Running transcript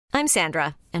I'm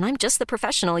Sandra, and I'm just the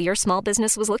professional your small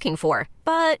business was looking for.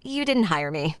 But you didn't hire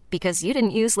me because you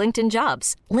didn't use LinkedIn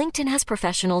Jobs. LinkedIn has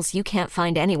professionals you can't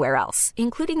find anywhere else,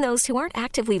 including those who aren't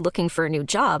actively looking for a new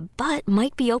job, but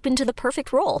might be open to the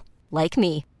perfect role, like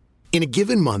me. In a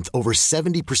given month, over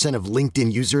 70% of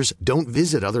LinkedIn users don't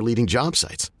visit other leading job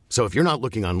sites. So if you're not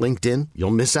looking on LinkedIn,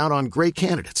 you'll miss out on great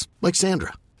candidates like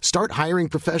Sandra. Start hiring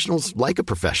professionals like a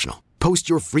professional. Post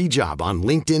your free job on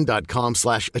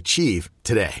linkedin.com/achieve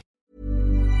today.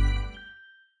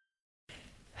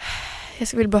 Jag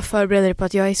vill bara förbereda dig på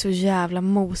att jag är så jävla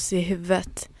mosig i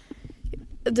huvudet.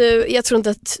 Du, jag tror inte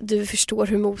att du förstår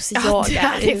hur mosig jag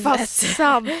är. Det är fast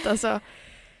sant alltså.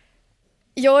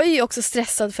 Jag är ju också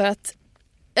stressad för att...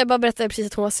 Jag bara berättade precis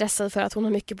att hon var stressad för att hon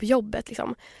har mycket på jobbet.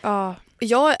 Liksom. Ja.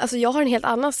 Jag har en helt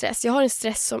annan stress. Jag har en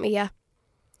stress som är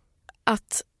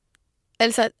att...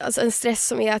 Eller så här, alltså en stress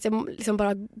som är att jag liksom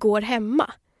bara går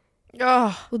hemma.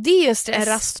 Ja. Och det är ju en stress. En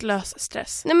rastlös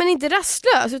stress. Nej, men inte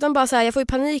rastlös, utan bara så här, jag får ju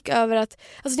panik över att...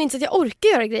 Alltså det är inte så att jag orkar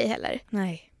göra grejer heller.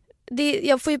 Nej.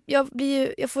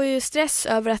 Jag får ju stress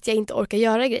över att jag inte orkar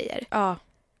göra grejer. Ja.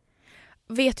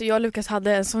 Vet du, jag och Lukas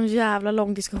hade en sån jävla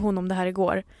lång diskussion om det här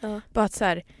igår. Ja. Bara att så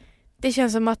här, det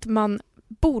känns som att man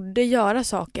borde göra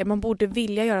saker. Man borde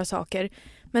vilja göra saker.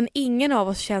 Men ingen av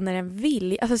oss känner en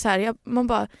vilja. Alltså så här, man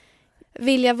bara...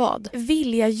 Vilja vad?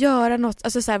 Vilja göra något.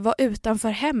 Alltså så här, vara utanför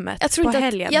hemmet på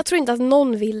helgen. Jag tror inte att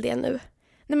någon vill det nu.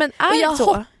 Nej, men och jag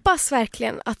hoppas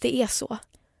verkligen att det är så.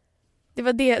 Det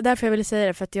var därför jag ville säga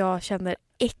det. För att jag känner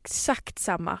exakt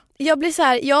samma. Jag blir så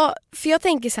här... För jag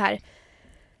tänker så här...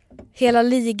 Hela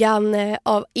ligan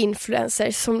av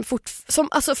influencers som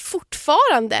alltså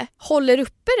fortfarande håller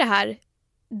uppe det här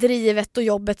drivet och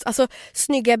jobbet. Alltså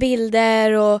snygga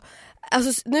bilder och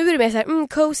alltså, nu är det mer så här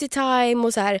cozy time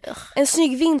och så här en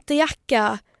snygg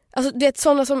vinterjacka. Alltså du vet,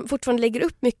 sådana som fortfarande lägger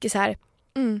upp mycket så här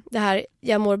det här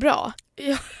jag mår bra.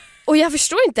 Ja. Och jag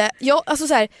förstår inte. Alltså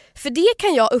så här, för det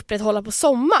kan jag upprätthålla på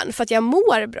sommaren för att jag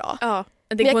mår bra. Ja,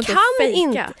 det men går jag inte kan att fejka.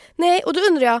 inte. Nej, och då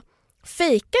undrar jag,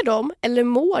 fejkar de eller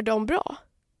mår de bra?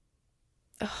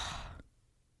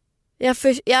 Jag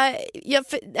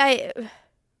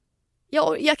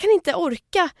kan inte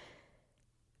orka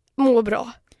må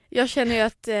bra. Jag känner ju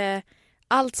att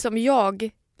allt som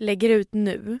jag lägger ut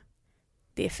nu,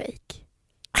 det är fejk.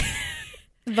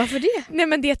 Varför det? Nej,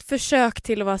 men det är ett försök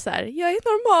till att vara så här: jag är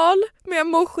normal, men jag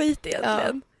mår skit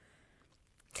egentligen.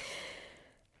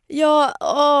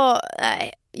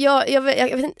 Nej. Jag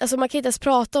vet inte, alltså man kan inte ens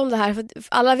prata om det här för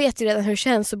alla vet ju redan hur det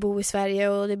känns att bo i Sverige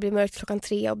och det blir mörkt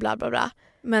 3:00 och bla bla bla.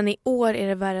 Men i år är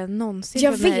det värre än någonsin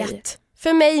jag för mig. Jag vet.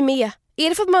 För mig med. Är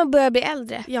det för att man börjar bli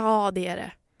äldre? Ja, det är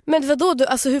det. Men vadå?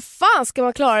 Alltså hur fan ska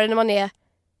man klara det när man är...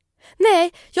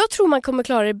 Nej, jag tror man kommer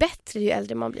klara det bättre ju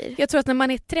äldre man blir. Jag tror att när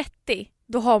man är 30,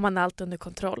 då har man allt under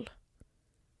kontroll.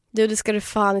 Du, det ska du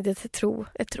fan inte tro.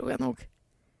 Det tror jag nog.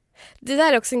 Det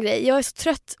där är också en grej. Jag är så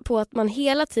trött på att man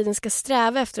hela tiden ska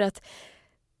sträva efter att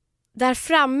där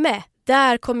framme,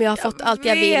 där kommer jag ha fått allt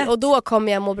jag vill och då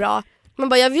kommer jag må bra. Man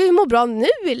bara, jag vill ju må bra nu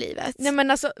i livet. Nej,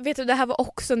 men alltså, vet du, det här var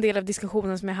också en del av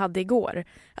diskussionen som jag hade igår.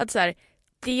 Att så här,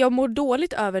 det jag mår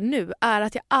dåligt över nu är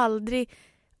att jag aldrig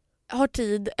har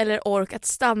tid eller ork att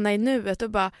stanna i nuet och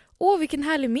bara, vilken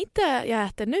härlig middag jag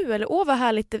äter nu, eller vad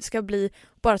härligt det ska bli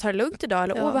bara ta det lugnt idag,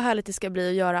 eller vad härligt det ska bli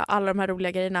att göra alla de här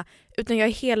roliga grejerna, utan jag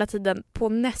är hela tiden på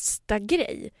nästa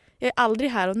grej. Jag är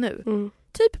aldrig här och nu.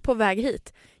 Typ på väg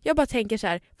hit. Jag bara tänker så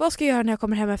här, vad ska jag göra när jag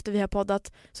kommer hem efter vi har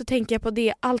poddat? Så tänker jag på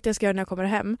det, allt jag ska göra när jag kommer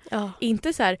hem.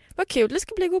 Inte så här, vad kul det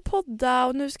ska bli att gå och podda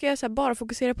och nu ska jag så här bara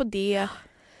fokusera på det.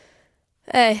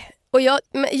 Och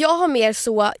jag har mer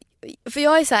så, för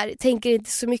jag är så här, tänker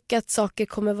inte så mycket att saker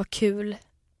kommer vara kul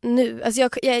nu. Alltså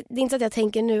det är inte att jag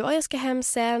tänker nu, jag ska hem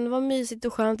sen, vad mysigt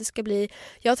och skönt det ska bli.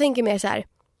 Jag tänker mer så här,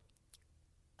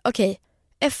 okej,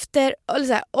 efter, eller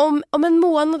så här, om en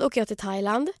månad åker jag till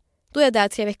Thailand. Då är jag där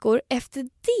 3 veckor. Efter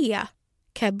det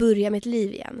kan jag börja mitt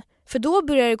liv igen. För då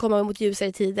börjar det komma mot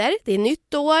ljusare tider. Det är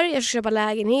nytt år, jag ska köpa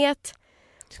lägenhet.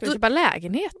 Ska du köpa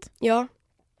lägenhet? Ja.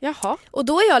 Jaha. Och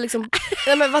då är jag liksom...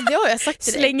 Nej, men vad har jag sagt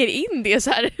till dig? Slänger in det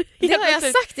så här. Det har jag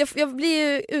sagt. Jag blir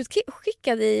ju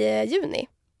utskickad i juni.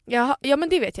 Ja, men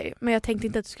det vet jag ju. Men jag tänkte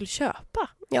inte att du skulle köpa.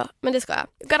 Ja, men det ska jag.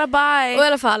 Gotta buy. Och i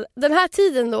alla fall, den här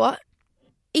tiden då,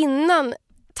 innan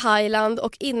Thailand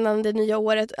och innan det nya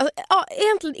året, alltså,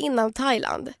 egentligen innan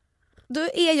Thailand, då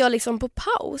är jag liksom på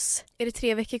paus. Är det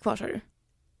 3 veckor kvar, sa du?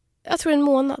 Jag tror 1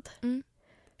 månad.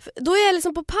 Då är jag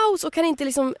liksom på paus och kan inte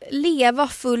liksom leva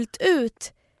fullt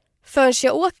ut förrän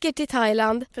jag åker till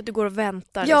Thailand. För att du går och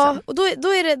väntar. Ja, liksom. och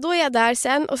då är jag där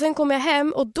sen. Och sen kommer jag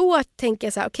hem och då tänker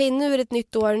jag så här, okej, nu är det ett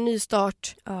nytt år, ny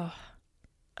start.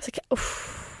 Alltså,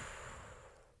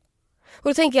 Och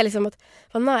då tänker jag liksom att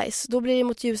vad nice, då blir det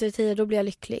mot ljusare tider, då blir jag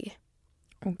lycklig.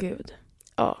 Åh gud.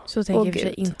 Ja. Så tänker i och för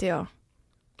sig inte jag.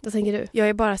 Vad tänker du? Jag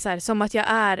är bara så här, som att jag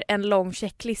är en lång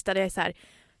checklista där jag är så här,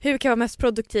 hur kan jag vara mest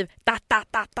produktiv?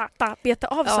 Beta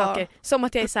av saker. Som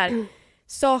att jag är så här,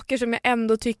 saker som jag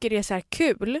ändå tycker är så här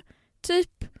kul.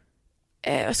 Typ,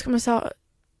 vad ska man säga,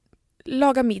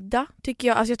 laga middag tycker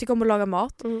jag. Alltså jag tycker om att laga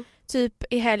mat. Typ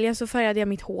i helgen så färgade jag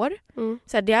mitt hår.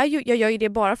 Så här, jag gör ju det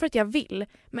bara för att jag vill.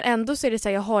 Men ändå så är det så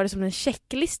här, jag har det som en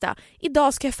checklista.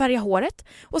 Idag ska jag färga håret.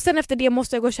 Och sen efter det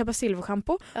måste jag gå och köpa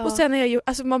silverschampo. Och sen är jag ju,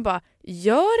 alltså man bara,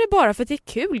 gör det bara för att det är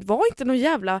kul. Var inte någon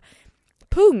jävla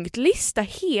punktlista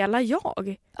hela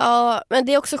jag. Ja, men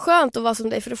det är också skönt att vara som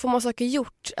dig för då får man saker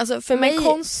gjort. Alltså för mig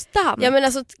konstant. Ja, men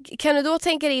alltså kan du då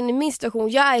tänka dig in i min situation?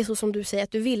 Jag är så som du säger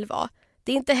att du vill vara.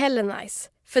 Det är inte heller nice.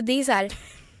 För det är så här,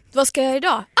 vad ska jag göra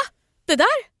idag? Det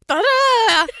där.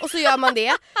 Och så gör man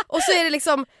det. Och så är det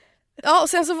liksom, ja, och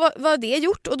sen så var det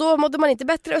gjort och då mådde man inte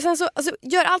bättre. Och sen så alltså,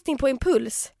 gör allting på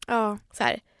impuls. Ja. Så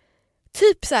här.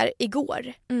 Typ så här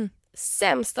igår.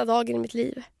 Sämsta dagen i mitt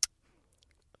liv.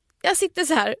 Jag sitter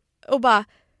så här och bara,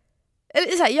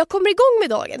 eller så här, jag kommer igång med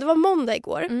dagen. Det var måndag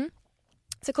igår.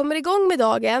 Så jag kommer igång med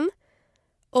dagen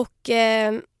och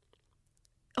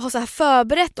har så här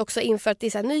förberett också inför att det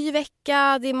är så här ny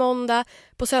vecka, det är måndag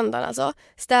på söndagen alltså.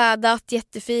 Städat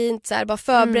jättefint, så här, bara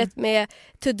förberett med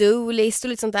to-do-list och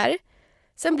lite sånt där.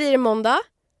 Sen blir det måndag.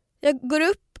 Jag går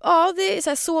upp, ja det är så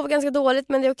här, sover ganska dåligt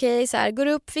men det är okej, så här, går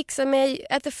upp, fixar mig,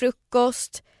 äter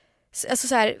frukost. Alltså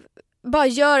så här, bara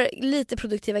gör lite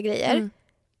produktiva grejer.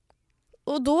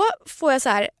 Och då får jag så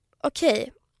här,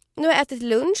 okej, nu har jag ätit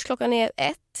lunch, klockan är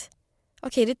 1.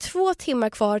 Okej, det är 2 timmar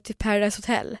kvar till Paradise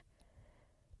Hotel.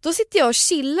 Då sitter jag och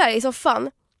chillar i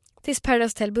soffan tills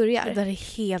Paradise Hotel börjar. Det där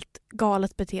är helt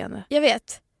galet beteende. Jag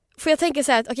vet. För jag tänker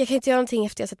så här att okej, jag kan inte göra någonting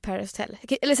efter jag sett Paradise Hotel.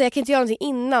 Eller så här, jag kan inte göra någonting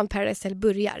innan Paradise Hotel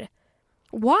börjar.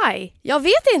 Why? Jag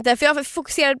vet inte, för jag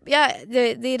fokuserar,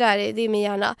 det är min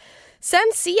hjärna.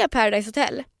 Sen ser jag Paradise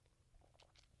Hotel.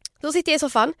 Då sitter jag i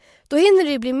soffan. Då hinner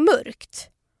det ju bli mörkt.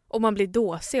 Och man blir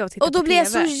dåsig och tittar på TV. Och då blir jag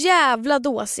så jävla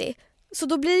dåsig. Så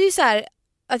då blir det ju så här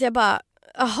att jag bara,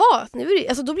 aha, nu är det,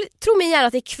 alltså då tror min hjärna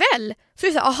att det är kväll. Så det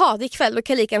är så här, aha, det är kväll, då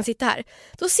kan jag lika gärna sitta här.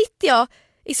 Då sitter jag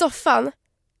i soffan,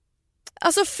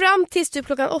 alltså fram tills typ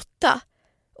klockan 8.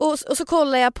 Och så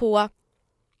kollar jag på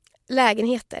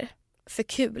lägenheter för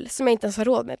kul, som jag inte ens har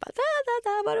råd med.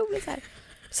 Bara, vad roligt så här.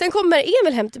 Sen kommer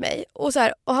Emil hem till mig och, så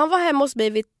här, och han var hemma hos mig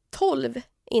vid 12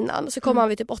 innan. Så kom han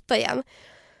vid typ 8 igen.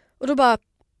 Och då bara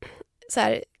så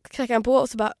här, knackar han på och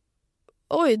så bara,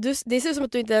 oj, det ser ut som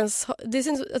att du inte ens, det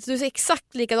ser ut som att du ser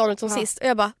exakt likadan ut som sist. Och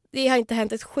jag bara, det har inte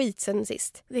hänt ett skit sen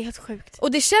sist. Det är helt sjukt.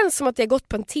 Och det känns som att det har gått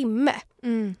på en timme.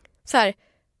 Så här,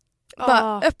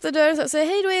 bara öppna dörren och säger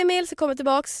hej då Emil, så kommer jag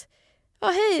tillbaks. Ja,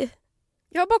 hej.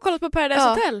 Jag har bara kollat på Paradise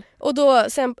Hotel. Och då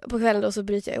sen på kvällen då så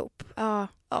bryter jag ihop. Ja,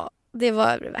 det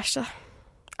var det värsta.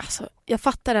 Alltså, jag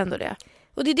fattar ändå det.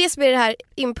 Och det är det som är det här,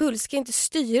 impuls, ska jag inte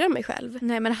styra mig själv.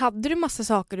 Nej, men hade du massa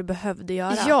saker du behövde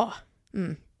göra? Ja.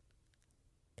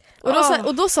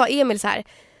 Och då sa Emil så här,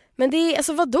 men det är,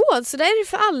 alltså vadå? Så där är det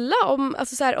för alla om,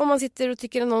 alltså så här, om man sitter och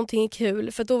tycker att någonting är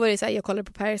kul. För då var det så här, jag kollade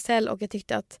på Paradise Hotel och jag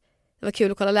tyckte att det var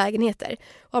kul att kolla lägenheter.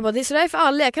 Och han bara, det är så där för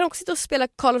alla. Jag kan också sitta och spela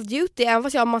Call of Duty även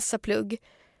fast jag har massa plugg.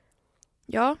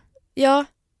 Ja.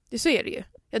 Det så är det ju.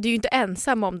 Ja, du är ju inte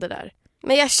ensam om det där.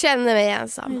 Men jag känner mig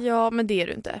ensam. Ja, men det är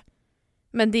du inte.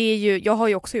 Men det är ju, jag har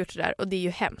ju också gjort det där och det är ju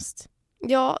hemskt.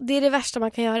 Ja, det är det värsta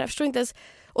man kan göra. Jag förstår inte ens.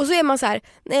 Och så är man så här,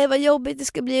 nej vad jobbigt det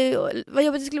skulle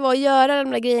vara att göra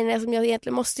de där grejerna som jag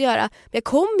egentligen måste göra. Men jag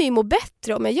kommer ju må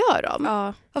bättre om jag gör dem.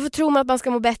 Ja. Varför tror man att man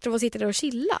ska må bättre av att sitta där och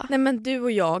chilla? Nej, men du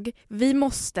och jag, vi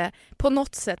måste på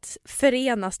något sätt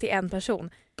förenas till en person.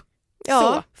 Ja.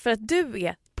 Så, för att du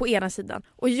är på ena sidan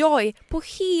och jag är på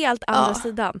helt andra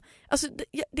sidan. Alltså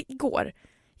det igår.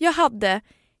 Jag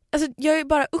är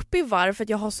bara uppe i varv för att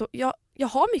jag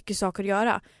har mycket saker att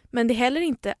göra. Men det är heller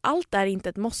inte, allt är inte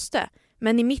ett måste.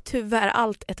 Men i mitt huvud är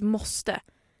allt ett måste.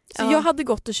 Så jag hade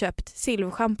gått och köpt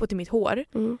silverschampo till mitt hår.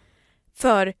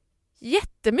 För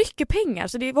jättemycket pengar.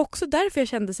 Så det var också därför jag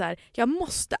kände så här, jag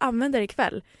måste använda det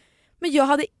ikväll. Men jag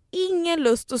hade ingen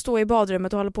lust att stå i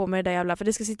badrummet och hålla på med det där jävla, för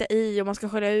det ska sitta i och man ska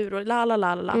skölja ur och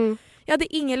la. Jag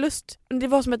hade ingen lust. Det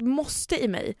var som ett måste i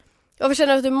mig. Varför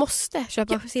känner du att du måste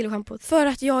köpa silverschampot? För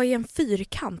att jag är en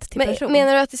fyrkant till person.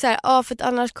 Menar du att det är så här, för att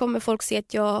annars kommer folk se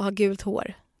att jag har gult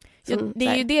hår? Det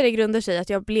är ju det grundar sig, att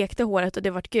jag blekte håret och det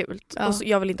vart gult. Och så,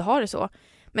 jag vill inte ha det så.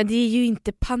 Men det är ju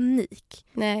inte panik.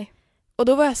 Nej. Och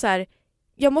då var jag så här,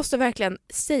 jag måste verkligen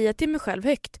säga till mig själv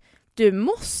högt, du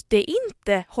måste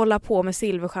inte hålla på med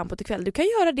silverschampot ikväll. Du kan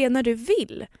göra det när du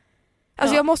vill.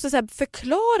 Alltså jag måste så här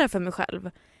förklara för mig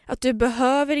själv Att du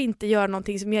behöver inte göra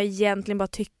någonting som jag egentligen bara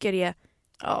tycker är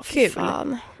fy kul.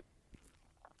 Fan.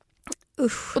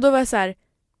 Usch. Och då var jag så här,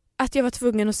 att jag var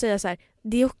tvungen att säga så här,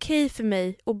 det är okej för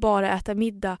mig att bara äta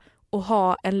middag och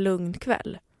ha en lugn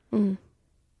kväll. Mm.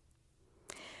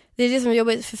 Det är det som är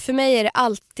jobbigt. För mig är det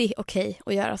alltid okej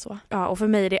att göra så. Ja, och för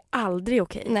mig är det aldrig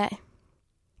okej. Nej.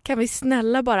 Kan vi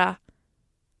snälla bara...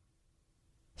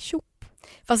 Tjopp.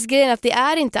 Fast grejen är att det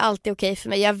är inte alltid okej för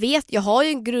mig. Jag har ju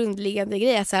en grundläggande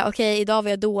grej. Att säga, okej, idag var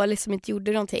jag dålig som inte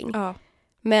gjorde någonting. Ja.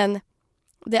 Men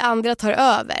det andra tar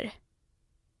över.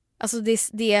 Alltså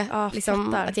det liksom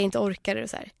fattar. att jag inte orkar det och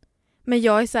så här. Men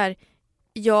jag är så här,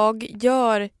 jag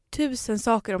gör 1000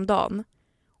 saker om dagen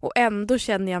och ändå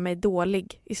känner jag mig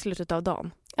dålig i slutet av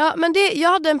dagen. Ja, men jag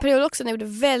hade en period också när jag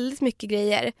gjorde väldigt mycket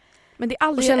grejer. Men det är Och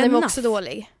aldrig kände mig enough. också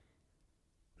dålig.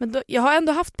 Men då, jag har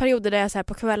ändå haft perioder där jag så här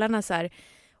på kvällarna så här,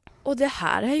 och det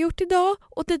här har jag gjort idag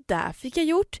och det där fick jag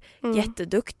gjort.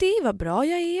 Jätteduktig, vad bra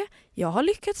jag är. Jag har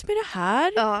lyckats med det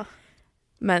här. Ja.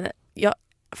 Men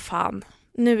fan,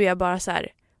 nu är jag bara så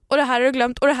här, och det här har du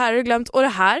glömt, och det här har du glömt, och det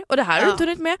här har du inte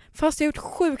hunnit med. Fast jag har gjort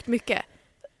sjukt mycket.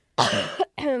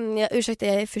 Ursäkta,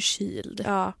 jag är förkyld.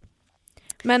 Ja.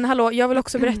 Men hallå, jag vill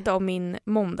också berätta om min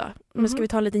måndag. Men ska vi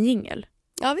ta en liten jingle?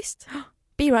 Ja, visst.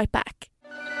 Be right back.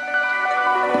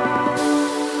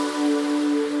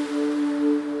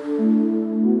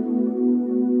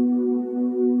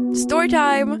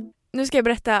 Storytime! Nu ska jag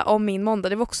berätta om min måndag.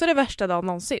 Det var också det värsta dagen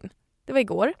någonsin. Det var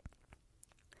igår.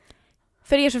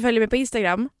 För er som följer mig på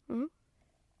Instagram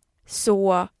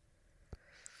så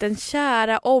den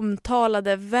kära,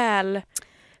 omtalade, väl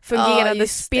fungerande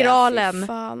spiralen.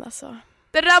 Fan, alltså.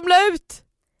 Den ramlade ut!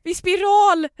 Vid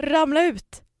spiral ramlade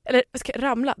ut. Eller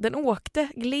ramla. Den åkte,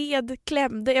 gled,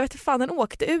 klämde. Jag vet inte fan, den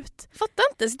åkte ut. Fattar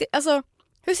inte. Alltså,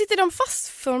 hur sitter de fast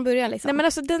från början liksom? Nej, men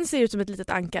alltså den ser ut som ett litet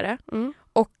ankare.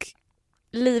 Och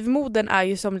livmodern är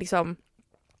ju som liksom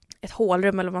ett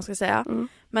hålrum eller vad man ska säga.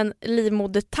 Men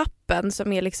livmodertappen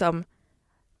som är liksom,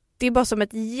 det är bara som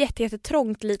ett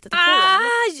jättetrångt litet hål.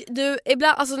 Du,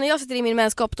 ibland, alltså när jag sitter i min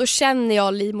menskopp då känner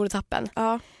jag livmodertappen.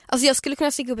 Ja. Alltså jag skulle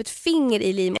kunna sticka upp ett finger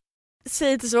i livmodern.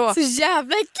 Säg inte så. Så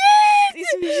jävla äckligt! Det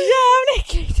är så jävla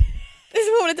äckligt. Det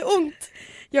är så lite ont.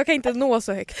 Jag kan inte nå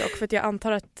så högt dock för att jag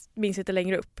antar att min sitter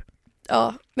längre upp.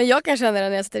 Ja, men jag kan känna det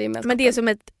när jag sitter i menskoppen. Men det är som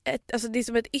det är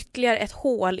som ett ytterligare ett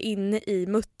hål inne i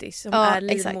muttis som är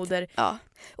livmoder. Exakt. Ja.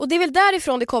 Och det är väl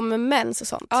därifrån det kommer mens och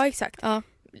sånt. Ja, exakt. Ja.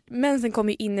 Mensen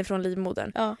kommer ju inifrån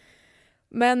livmodern. Ja.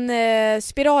 Men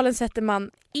spiralen sätter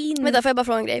man in... Vänta, får jag bara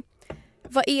fråga en grej?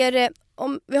 Vad är det,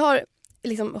 om vi har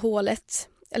liksom hålet,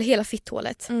 eller hela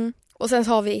fitthålet, och sen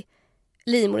så har vi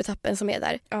livmodertappen som är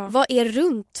där. Ja. Vad är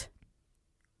runt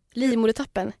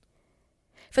livmodertappen?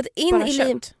 För att in bara i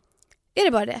kött. Är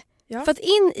det bara det? Ja. För att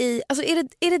in i, alltså är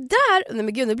det där, nej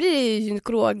men gud, nu blir det ju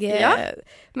gynekolog. Ja.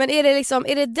 Men är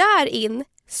det där in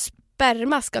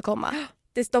sperma ska komma?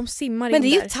 De simmar men in.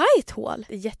 Men det är ju ett tajt hål.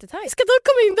 Det är jättetajt. Ska de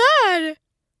komma in där?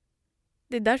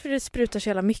 Det är därför det sprutar så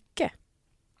jävla mycket.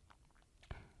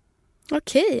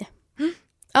 Okej.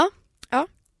 Ja,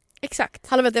 exakt.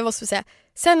 Hallå, vet jag måste säga.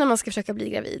 Sen när man ska försöka bli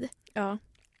gravid. Ja.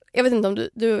 Jag vet inte om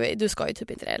du ska ju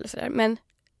typ inte det eller sådär. Men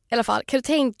i alla fall, kan du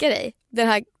tänka dig den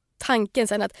här tanken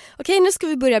sen att okej, nu ska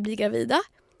vi börja bli gravida.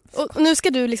 Och nu ska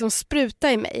du liksom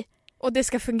spruta i mig. Och det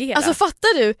ska fungera. Alltså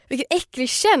fattar du vilken äcklig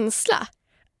känsla?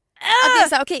 Att det är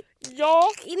såhär, okej,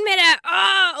 in med det!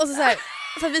 Och så här,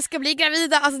 för att vi ska bli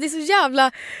gravida. Alltså det är så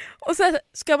jävla... Och så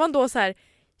ska man då så här,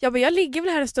 ja men jag ligger väl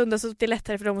här en stund så det är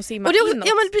lättare för dem att simma och det är också, inåt.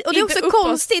 ja, men, och det är också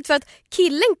konstigt för att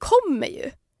killen kommer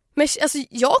ju. Men alltså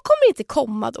jag kommer inte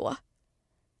komma då.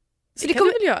 Så det kan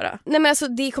du väl göra? Nej men alltså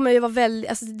det kommer ju vara väldigt,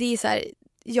 alltså det är så här,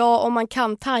 ja om man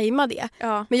kan tajma det.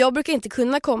 Ja. Men jag brukar inte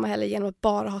kunna komma heller genom att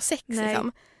bara ha sex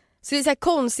liksom. Så det är så här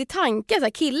konstig tanke, så här,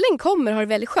 killen kommer och har det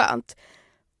väldigt skönt.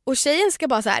 Och tjejen ska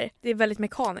bara så här, det är väldigt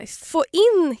mekaniskt. Få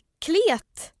in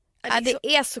klet.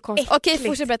 Det är så konstigt. Okej,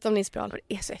 fortsätt berätta om din spiral.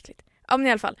 Det är så äckligt. Ja men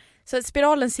i alla fall. Så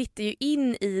spiralen sitter ju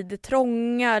in i det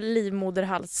trånga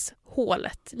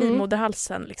livmoderhalshålet.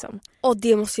 Livmoderhalsen liksom. Och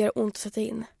det måste göra ont att sätta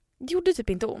in. Det gjorde typ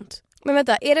inte ont. Men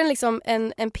vänta, är den liksom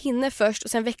en pinne först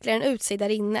och sen vecklar den ut sig där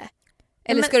inne?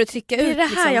 Eller ska du trycka ut? Det är det här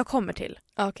liksom? jag kommer till.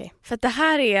 Okej. För att det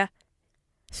här är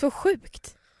så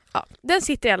sjukt. Ja, den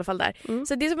sitter i alla fall där.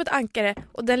 Så det är som ett ankare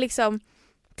och den liksom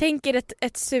tänker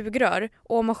ett sugrör,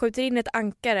 och om man skjuter in ett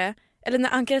ankare, eller när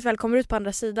ankaret väl kommer ut på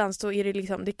andra sidan så är det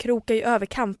liksom, det krokar ju över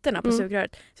kanterna på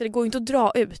sugröret. Så det går inte att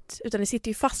dra ut utan det sitter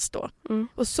ju fast då.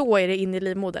 Och så är det in i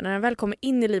livmodern. När den väl kommer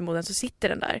in i livmodern så sitter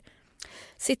den där.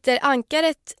 Sitter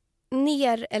ankaret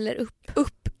ner eller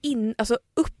upp? Alltså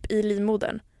upp i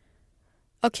livmodern.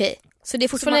 Okej, så det är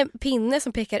fortfarande en pinne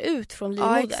som pekar ut från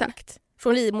livmodern? Ja, exakt.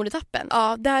 från livmodertappen.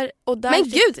 Ja, där Men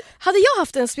gud, hade jag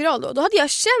haft en spiral då hade jag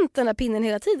känt den där pinnen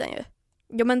hela tiden ju.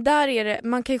 Ja, men där är det,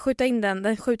 man kan ju skjuta in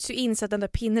den skjuts ju in så att den där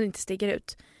pinnen inte sticker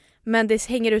ut. Men det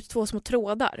hänger ut 2 små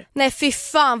trådar. Nej, fy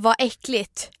fan vad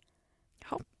äckligt.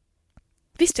 Ja.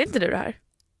 Visste inte du det här?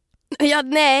 Ja,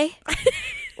 nej.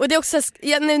 Och det är också,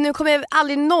 nu kommer jag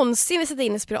aldrig någonsin sätta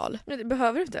in en spiral. Det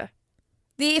behöver du inte.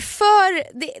 Det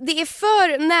är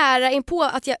för nära in på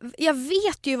att jag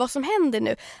vet ju vad som händer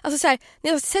nu. Alltså så här,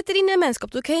 när jag sätter in en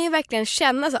menskopp då kan jag ju verkligen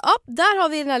känna så där har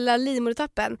vi den här lilla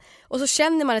livmodertappen. Och så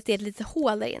känner man att det är ett litet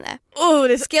hål där inne.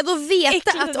 Ska jag då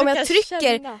veta att om jag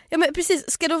trycker... Ja, men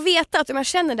precis, ska jag då veta att om jag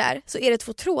känner där så är det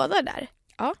 2 trådar där?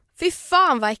 Ja. Fy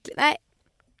fan vad äckligt. Nej,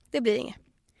 det blir inget.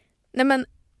 Nej men,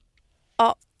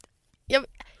 ja.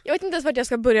 Jag vet inte ens vart jag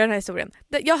ska börja den här historien.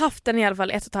 Jag har haft den i alla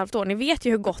fall 1,5 år. Ni vet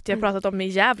ju hur gott jag har pratat om min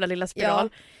jävla lilla spiral.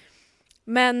 Ja.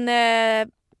 Men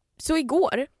så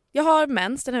igår, jag har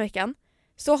mens den här veckan.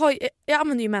 Så jag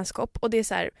använder ju menskopp. Och det är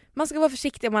så här, man ska vara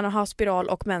försiktig om man har spiral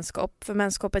och menskopp. För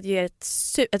menskoppet ger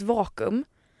ett vakuum.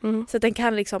 Så att den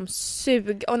kan liksom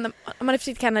suga. Och om man är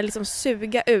försiktig kan den liksom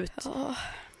suga ut. Oh.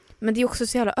 Men det är också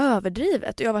så jävla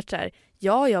överdrivet. Och jag har varit så här,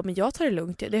 ja men jag tar det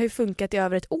lugnt. Det har ju funkat i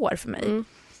över 1 år för mig.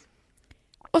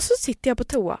 Och så sitter jag på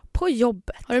toa på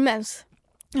jobbet. Har du mens?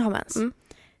 Jag har mens.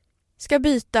 Ska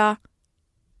byta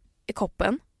i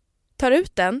koppen. Tar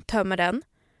ut den, tömmer den.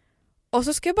 Och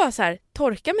så ska jag bara så här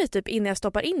torka mig typ innan jag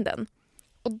stoppar in den.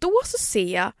 Och då så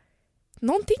ser jag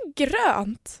någonting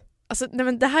grönt. Alltså nej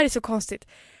men det här är så konstigt.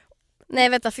 Nej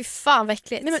vänta, fy fan vad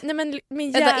äckligt. Nej men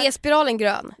min vänta, är spiralen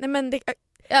grön? Nej men det...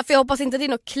 Ja, för jag hoppas inte det är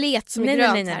något klet som är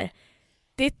grönt här.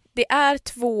 Det är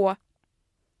 2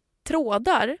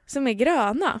 trådar som är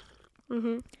gröna.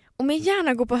 Och min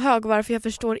hjärna går på högvarv för jag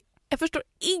förstår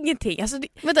ingenting. Alltså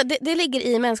vänta, det ligger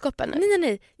i menskoppen nu?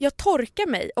 Nej. Jag torkar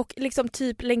mig och liksom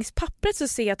typ längs pappret så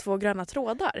ser jag 2 gröna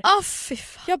trådar. Fy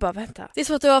fan. Jag bara vänta. Det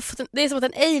är som att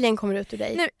en alien kommer ut ur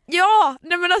dig.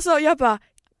 Nej men alltså jag bara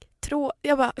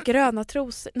gröna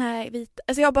trosor. Nej, vita.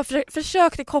 Alltså jag bara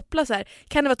försökte koppla så här.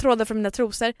 Kan det vara trådar från mina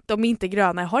trosor? De är inte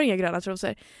gröna, jag har inga gröna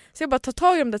trosor. Så jag bara tar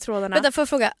tag i de där trådarna. Vänta, får jag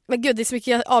fråga? Men gud, det är så mycket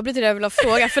jag avbryter det jag vill ha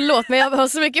fråga. Förlåt, men jag har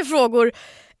så mycket frågor.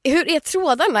 Hur är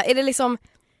trådarna? Är det liksom...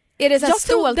 Är det så här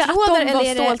ståltrådar eller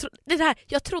är det här,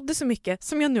 jag trodde så mycket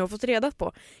som jag nu har fått reda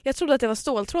på. Jag trodde att det var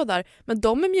ståltrådar, men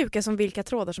de är mjuka som vilka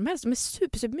trådar som helst. De är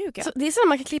supermjuka. Så det är så att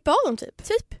man kan klippa av dem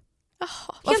typ?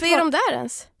 Jaha. Varför är de där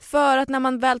ens? För att när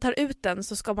man väl tar ut den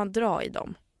så ska man dra i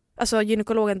dem. Alltså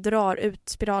gynekologen drar ut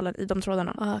spiralen i de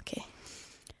trådarna. Okay.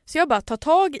 Så jag bara tar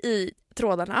tag i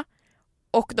trådarna.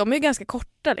 Och de är ju ganska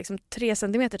korta, liksom 3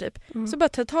 centimeter typ. Så bara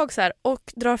tar tag så här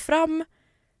och drar fram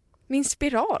min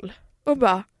spiral. Och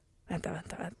bara, vänta.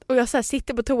 Och jag så här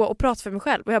sitter på toa och pratar för mig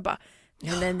själv. Och jag bara,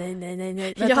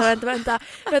 nej.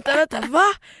 Vänta. Va?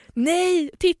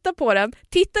 Nej, titta på den.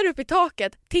 Tittar upp i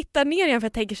taket. Tittar ner igen för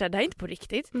jag tänker så här, det här är inte på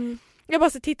riktigt. Jag bara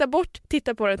så tittar bort,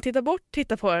 tittar på den. Tittar bort,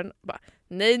 tittar på den. Bara,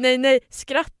 nej.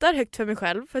 Skrattar högt för mig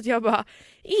själv. För att jag bara,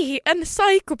 en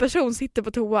psykoperson sitter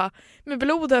på toa med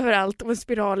blod överallt och en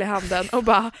spiral i handen. Och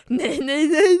bara, nej.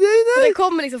 Det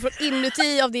kommer liksom från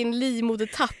inuti av din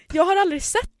livmodertapp. Jag har aldrig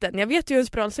sett den. Jag vet ju hur en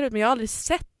spiral ser ut, men jag har aldrig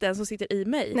sett den som sitter i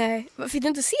mig. Nej, fick du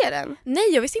inte se den?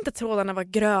 Nej, jag visste inte att trådarna var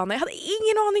gröna. Jag hade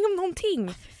ingen aning om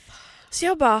någonting. Så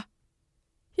jag bara,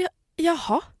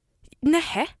 jaha,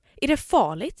 nej. Är det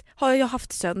farligt? Har jag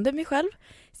haft sönder mig själv?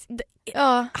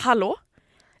 Ja. Hallå?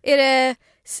 Är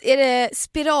det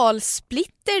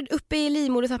spiralsplitter uppe i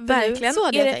livmodertappen? Verkligen. Så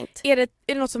hade jag tänkt. Är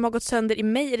det något som har gått sönder i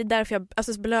mig? Är det därför jag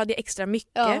blöder extra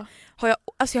mycket? Ja.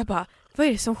 Jag bara, vad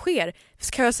är det som sker?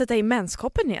 Ska jag sätta i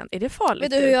menskoppen igen? Är det farligt?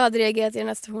 Vet du hur jag hade reagerat i den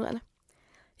här situationen?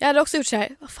 Jag hade också gjort så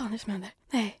här, vad fan är det som händer?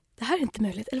 Nej, det här är inte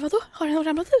möjligt. Eller vadå? Har den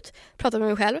ramlat ut? Pratat med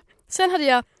mig själv. Sen hade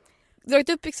jag dragit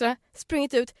upp byxorna,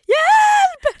 sprungit ut.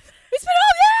 Hjälp! Min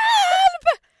spiral, hjälp!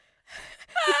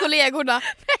 Till kollegorna.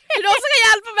 Är det någon som kan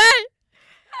hjälpa mig?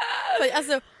 För,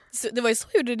 alltså, det var ju så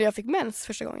jag gjorde när jag fick mens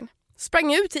första gången.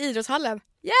 Sprang ut till idrottshallen.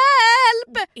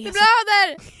 Hjälp! Det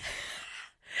blöder!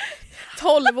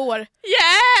 12 år.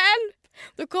 Hjälp!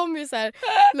 Då kom ju så här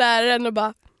läraren och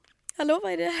bara, hallå,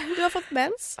 vad är det? Du har fått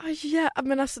mens?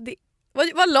 Men alltså det...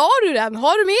 Vad la du den?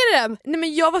 Har du med den? Nej,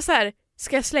 men jag var så här,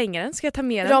 ska jag slänga den? Ska jag ta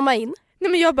med den? Rama in?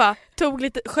 Nej, men jag bara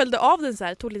sköljde av den så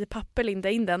här, tog lite papper,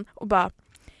 lindade in den och bara,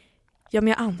 ja men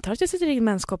jag antar att jag sätter in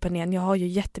menskoppen igen. Jag har ju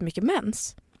jättemycket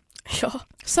mens. Ja.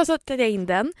 Så satte jag in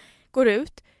den, går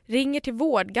ut, ringer till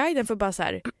Vårdguiden för bara så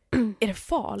här, är det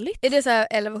farligt? Är det så här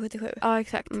 1177? Ja,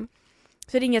 exakt.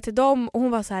 Så ringer jag till dem och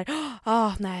hon var så här,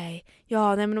 nej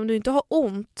men om du inte har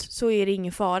ont så är det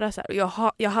ingen fara så här.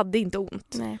 Och jag hade inte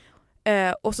ont.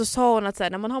 Nej. Och så sa hon att så här,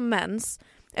 när man har mens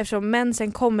eftersom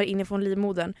mensen kommer inifrån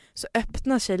livmodern så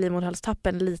öppnar sig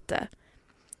livmoderhalstappen lite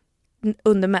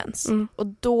under mens. Och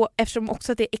då, eftersom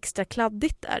också att det är extra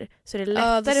kladdigt där, så är det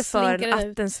lättare för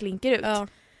att den slinker ut. Ja.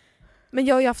 Men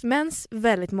jag har ju haft mens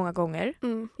väldigt många gånger.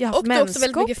 Jag har haft och det är också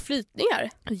väldigt mycket flytningar.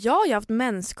 Ja, jag har haft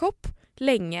menskopp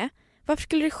länge. Varför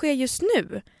skulle det ske just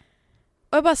nu?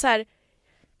 Och jag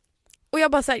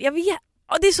bara så här, jag vet,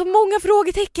 det är så många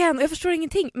frågetecken och jag förstår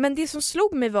ingenting. Men det som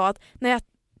slog mig var att när jag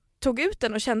tog ut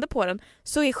den och kände på den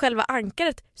så är själva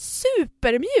ankaret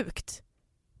supermjukt.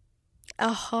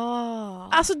 Aha.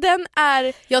 Alltså den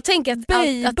är jag tänker att det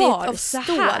är av så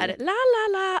här.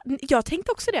 La. Jag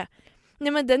tänkte också det.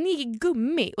 Nej, men den är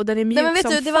gummi och den är mjuk. Nej, men vet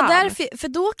som du, det var därför, för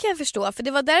då kan jag förstå. För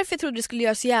det var därför jag trodde det skulle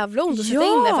göra så jävla ont att sätta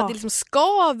in det. För att det liksom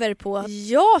skaver på.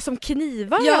 Ja, som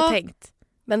knivar har jag tänkt.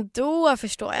 Men då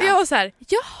förstår jag. Jag var så här,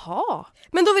 jaha.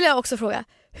 Men då vill jag också fråga.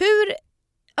 Hur,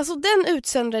 alltså den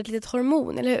utsöndrar ett litet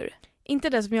hormon, eller hur? Inte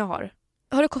det som jag har.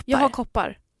 Har du koppar? Jag har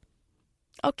koppar.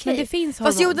 Okej. Men det finns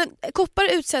hormon. Fast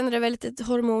koppar utsöndrar väl ett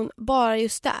hormon bara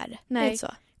just där? Nej, så.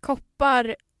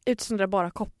 Koppar utsöndrar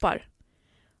bara koppar.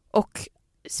 Och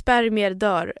spermier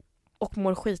dör och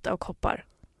mår skit av koppar.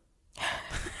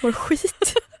 Mår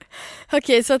skit?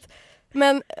 Okej, så att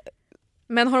men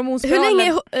hormonspiralen... Hur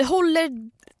länge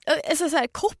håller alltså så här,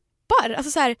 koppar?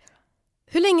 Alltså så här,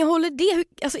 hur länge håller det?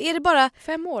 Alltså är det bara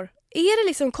 5 år? Är det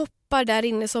liksom koppar där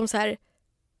inne som så här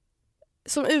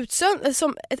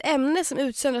som ett ämne som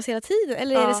utsöndras hela tiden,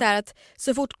 eller är det så här att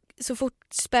så fort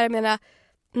spermierna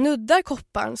nuddar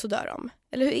kopparn så dör de?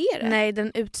 Eller hur är det? Nej,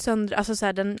 den utsöndrar, alltså så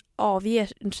här, den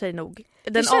avger sig nog.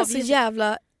 Det känns så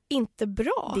jävla inte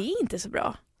bra. Det är inte så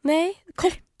bra. Nej,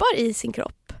 koppar i sin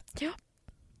kropp.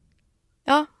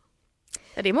 Ja,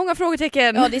 det är många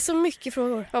frågetecken. Ja, det är så mycket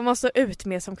frågor. Vad man står ut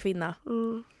med som kvinna.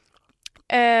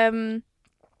 Nej,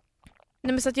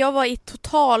 men så att jag var i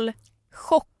total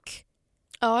chock.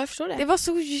 Ja, jag förstår det. Det var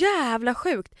så jävla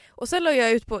sjukt. Och sen la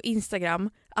jag ut på Instagram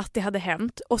att det hade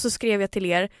hänt. Och så skrev jag till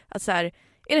er att så här,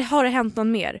 har det hänt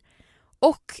någon mer?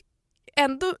 Och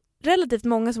ändå relativt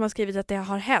många som har skrivit att det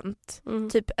har hänt.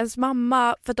 Typ ens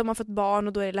mamma för att de har fått barn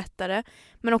och då är det lättare.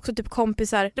 Men också typ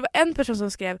kompisar. Det var en person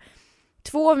som skrev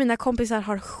 2 av mina kompisar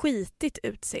har skitit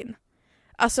ut sin.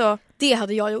 Alltså, det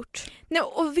hade jag gjort. Nej,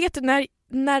 och vet du,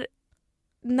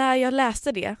 när jag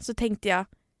läste det så tänkte jag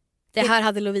det här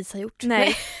hade Lovisa gjort.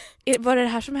 Nej, var det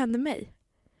här som hände mig?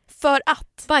 För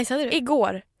att bajsade du?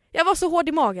 Igår, jag var så hård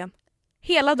i magen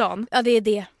hela dagen. Ja, det är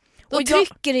det. Då och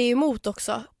trycker det ju emot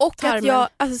också. Och tarmen. Att jag,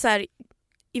 alltså så här,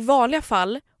 i vanliga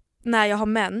fall när jag har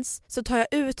mens så tar jag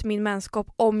ut min menskopp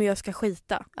om jag ska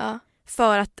skita. Ja.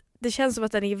 För att det känns som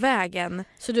att den är i vägen.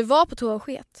 Så du var på toa och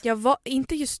sket? Jag var,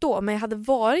 inte just då, men jag hade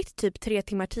varit typ 3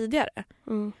 timmar tidigare.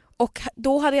 Och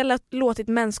då hade jag låtit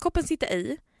menskoppen sitta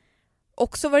i.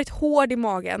 Också varit hård i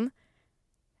magen.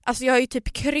 Alltså jag har ju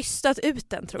typ krystat ut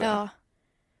den, tror jag.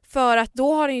 För att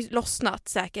då har den ju lossnat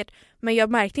säkert. Men jag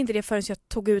märkte inte det förrän jag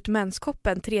tog ut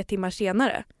menskoppen 3 timmar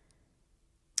senare.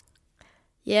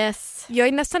 Yes. Jag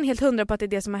är nästan helt 100 på att det är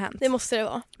det som har hänt. Det måste det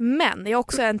vara. Men jag har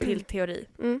också en till teori.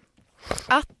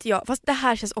 Att fast det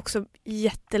här känns också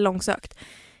jättelångsökt.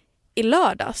 I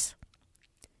lördags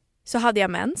så hade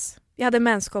jag mens. Jag hade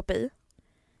menskopp i.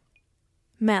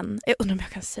 Men jag undrar om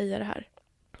jag kan säga det här.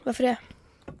 Varför det?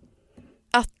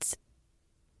 Att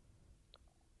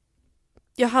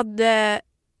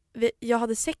jag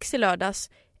hade sex i lördags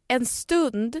en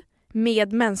stund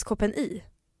med menskoppen i.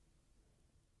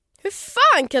 Hur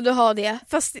fan kan du ha det?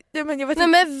 Fast jag vet inte.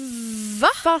 Nej, men va?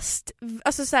 Fast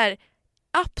alltså så här,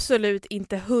 absolut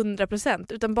inte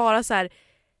 100% utan bara så här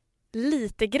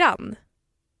lite grann.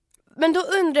 Men då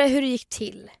undrar jag hur det gick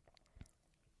till.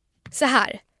 Så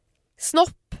här.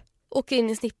 Snopp åker in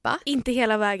i snippa. Inte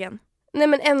hela vägen. Nej,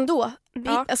 men ändå.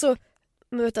 Ja. Alltså,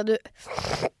 men vet du.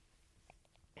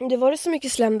 Det var så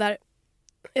mycket slem där.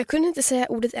 Jag kunde inte säga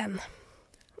ordet än.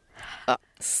 Ja.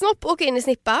 Snopp åker in i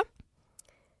snippa.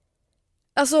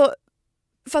 Alltså,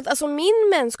 för att alltså min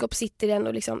menskopp sitter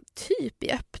ändå liksom typ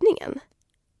i öppningen.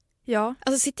 Ja.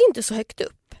 Alltså sitter inte så högt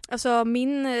upp. Alltså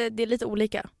det är lite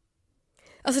olika.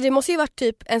 Alltså det måste ju varit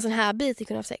typ en sån här bit i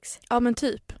kunna ha sex. Ja, men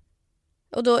typ.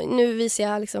 Och då, nu visar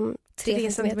jag liksom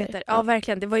 3 centimeter. Ja,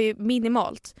 verkligen. Det var ju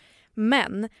minimalt.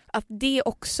 Men att det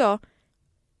också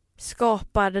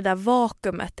skapar det där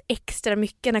vakuumet extra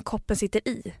mycket när koppen sitter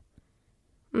i.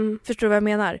 Förstår du vad jag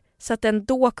menar? Så att den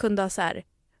då kunde ha så här.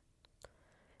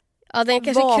 Ja, den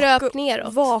kanske kröp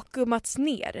neråt. Vakuumats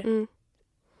ner.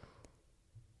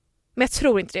 Men jag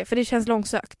tror inte det, för det känns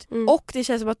långsökt. Och det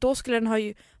känns som att då skulle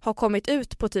den ha kommit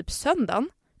ut på typ söndagen.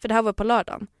 För det här var på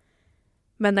lördagen.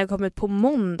 Men den kom ut på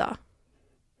måndag.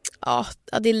 Ja,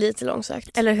 det är lite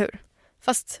långsökt. Eller hur?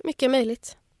 Fast mycket är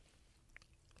möjligt.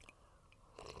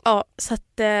 Ja, så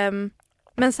att...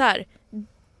 men så här.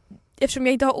 Eftersom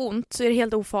jag inte har ont så är det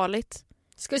helt ofarligt.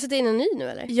 Ska du sätta in en ny nu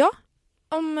eller? Ja.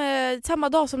 Om samma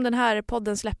dag som den här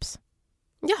podden släpps.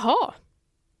 Jaha.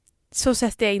 Så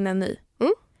sätter jag in en ny.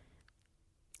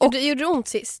 Och gjorde det ont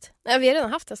sist? Nej, vi har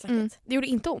redan haft det snacket. Det gjorde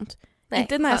inte ont. Nej,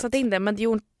 inte när jag satte in den, men det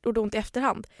gjorde ont i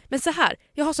efterhand. Men så här,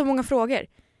 jag har så många frågor.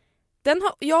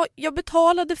 Jag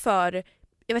betalade för,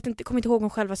 jag vet inte, kommer inte ihåg om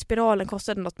själva spiralen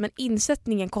kostade något, men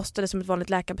insättningen kostade som ett vanligt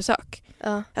läkarbesök.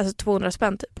 Ja. Alltså 200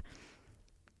 spänn typ.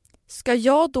 Ska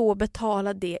jag då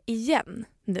betala det igen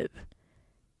nu?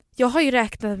 Jag har ju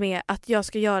räknat med att jag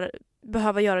ska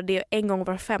behöva göra det en gång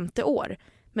var 5:e år.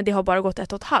 Men det har bara gått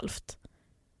 1,5.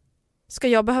 Ska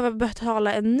jag behöva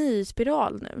betala en ny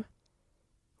spiral nu?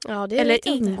 Ja, det eller vet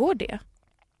jag ingår inte. det?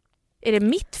 Är det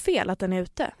mitt fel att den är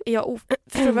ute?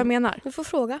 Förstår du vad jag menar? Du får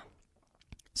fråga.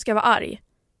 Ska jag vara arg?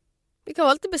 Vi kan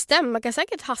vara lite bestämd. Man kan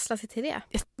säkert hassla sig till det.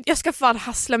 Jag ska fan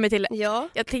hassla mig till det. Ja.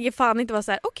 Jag tänker fan inte vara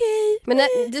så här: okej. Men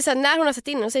det är så här, när hon har satt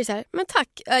in den och säger så här: men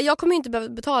tack, jag kommer ju inte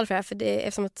behöva betala för det här för det,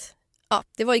 eftersom att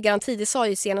det var ju garanti, det sa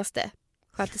ju senaste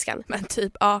sköterskan. Men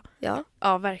typ, ja. Ja.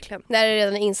 Ja, verkligen. När det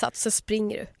redan är insatt så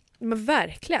springer du. Men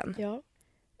verkligen. Ja.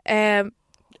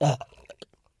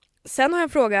 Sen har jag en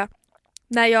fråga.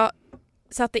 När jag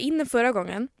satte in den förra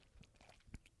gången,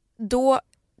 då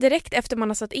direkt efter man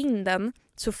har satt in den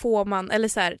så får man, eller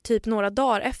så här, typ några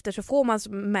dagar efter så får man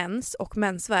mens och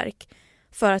mensvärk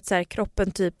för att så här,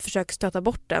 kroppen typ försöker stöta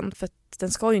bort den, för att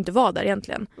den ska ju inte vara där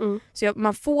egentligen. Så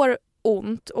man får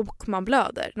ont och man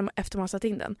blöder efter man har satt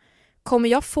in den. Kommer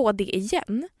jag få det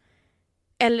igen?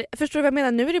 Eller förstår du vad jag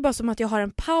menar? Nu är det bara som att jag har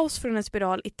en paus från en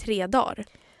spiral i 3 dagar.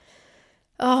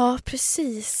 Ja,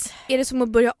 precis. Är det som att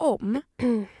börja om?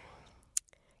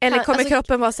 Eller kommer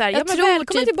kroppen vara så här: ja men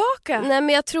välkommen tillbaka? Nej, men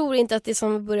jag tror inte att det är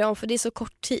som att börja om, för det är så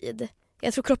kort tid.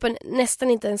 Jag tror kroppen nästan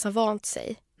inte ens har vant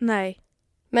sig. Nej.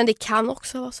 Men det kan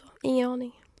också vara så. Ingen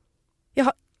aning. Jag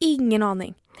har ingen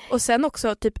aning. Och sen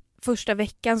också typ första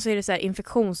veckan så är det så här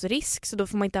infektionsrisk, så då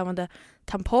får man inte använda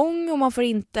tampong och man får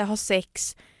inte ha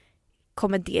sex.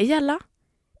 Kommer det gälla?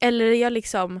 Eller är jag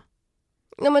liksom...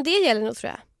 Ja, men det gäller nog,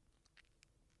 tror jag.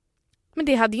 Men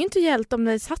det hade ju inte gällt om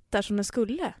det satt där som det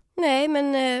skulle. Nej,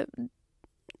 men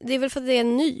det är väl för att det är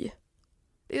ny.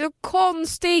 Det är så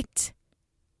konstigt.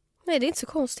 Nej, det är inte så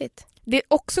konstigt. Det är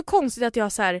också konstigt att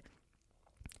jag så här: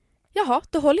 jaha,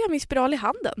 då håller jag min spiral i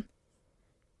handen.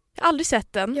 Jag har aldrig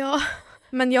sett den. Ja.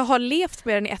 Men jag har levt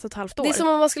med den i 1,5 år. Det är som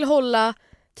om man skulle hålla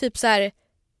typ så här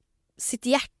sitt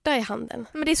hjärta i handen.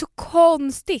 Men det är så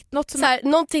konstigt.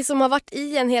 Någonting som har varit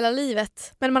i en hela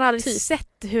livet. Men man har aldrig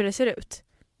sett hur det ser ut.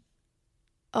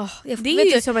 Det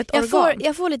är ju som ett organ.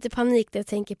 Jag får lite panik när jag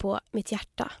tänker på mitt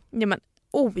hjärta. Ja, men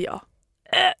ja.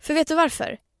 För vet du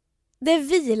varför? Det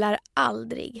vilar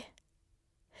aldrig.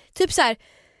 Typ så här,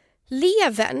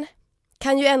 levern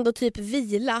kan ju ändå typ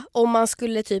vila om man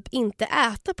skulle typ inte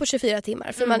äta på 24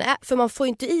 timmar. För man får ju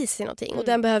inte i sig någonting och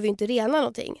den behöver ju inte rena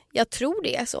någonting. Jag tror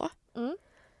det är så.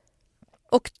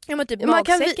 Och ja, men typ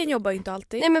magsäcken jobbar ju inte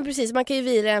alltid. Nej, men precis, man kan ju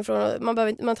vila den från,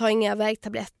 man tar inga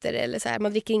värktabletter eller så här,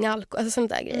 man dricker inga alkohol, alltså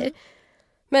sånt där grejer.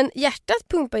 Men hjärtat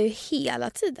pumpar ju hela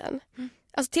tiden.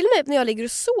 Alltså till och med när jag ligger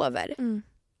och sover.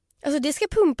 Alltså det ska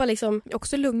pumpa liksom.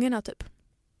 Också lungorna typ.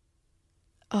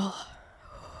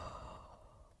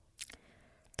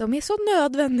 De är så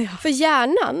nödvändiga. För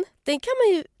hjärnan, den kan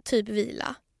man ju typ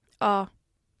vila. Ja.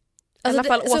 I alla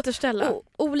fall återställa.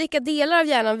 Olika delar av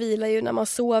hjärnan vilar ju när man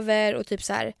sover och typ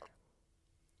så här.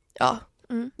 Ja,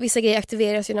 vissa grejer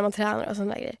aktiveras ju när man tränar och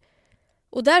sådana grejer.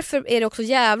 Och därför är det också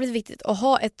jävligt viktigt att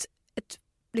ha ett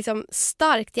liksom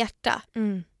starkt hjärta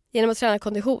genom att träna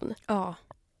kondition. Ja.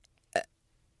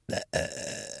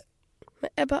 Men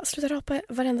jag bara slutar rapa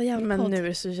varenda jävla podd. Men nu är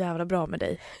det så jävla bra med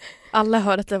dig. Alla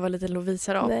hörde att det var lite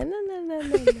Lovisa-rap. Nej.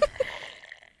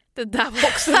 Det där var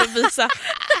också Lovisa.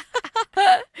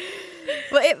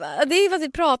 Det är för att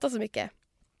vi pratar så mycket.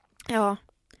 Ja.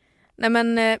 Nej,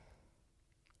 men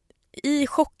i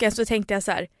chocken så tänkte jag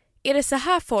så här: är det så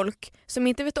här folk som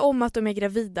inte vet om att de är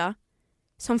gravida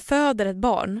som föder ett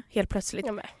barn helt plötsligt?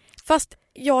 Ja, fast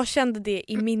jag kände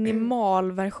det i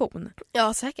minimal version.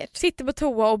 Ja, säkert. Sitter på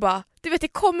toa och bara, du vet, det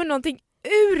kommer någonting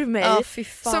ur mig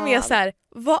som är så här: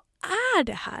 vad är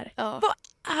det här? Ja. Vad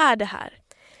är det här?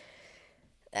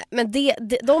 Men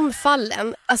de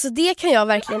fallen, alltså det kan jag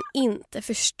verkligen inte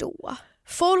förstå.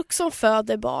 Folk som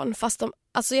föder barn fast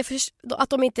att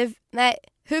de inte, nej,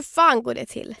 hur fan går det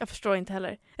till? Jag förstår inte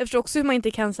heller. Jag förstår också hur man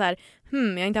inte kan så här, jag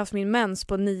har inte haft min mens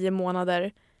på 9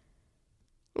 månader.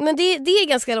 Men det är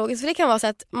ganska logiskt, för det kan vara så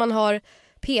att man har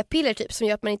p-piller typ som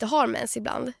gör att man inte har mens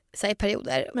ibland så här, i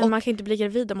perioder. Men man kan inte bli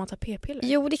gravid om man tar p-piller.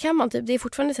 Jo, det kan man typ. Det är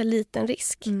fortfarande så här liten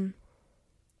risk.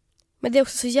 Men det är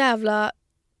också så jävla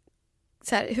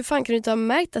så här, hur fan kan du inte ha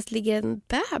märkt att det ligger en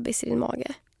bebis i din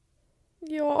mage?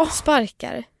 Ja.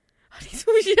 Sparkar. Det är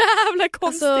så jävla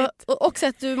konstigt. Alltså, och också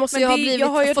att du måste ju ha blivit, jag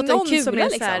har ju fått en någon som kula är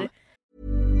så liksom. här.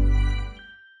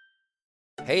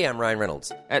 Hey, I'm Ryan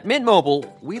Reynolds. At Mint Mobile,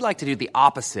 we like to do the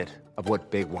opposite of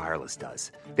what Big Wireless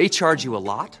does. They charge you a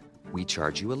lot, we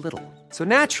charge you a little. So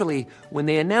naturally, when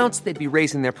they announced they'd be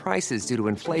raising their prices due to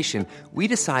inflation, we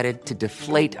decided to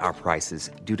deflate our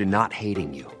prices due to not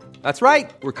hating you. That's right.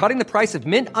 We're cutting the price of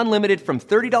Mint Unlimited from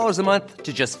 $30 a month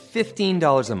to just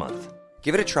 $15 a month.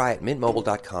 Give it a try at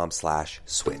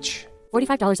mintmobile.com/switch.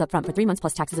 $45 up front for 3 months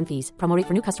plus taxes and fees. Promo rate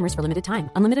for new customers for limited time.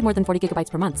 Unlimited more than 40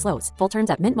 gigabytes per month. Slows full terms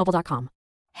at mintmobile.com.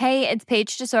 Hey, it's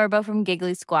Paige DeSorbo from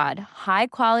Giggly Squad. High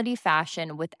quality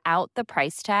fashion without the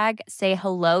price tag. Say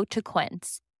hello to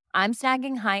Quince. I'm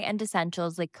snagging high-end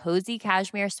essentials like cozy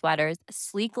cashmere sweaters,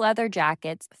 sleek leather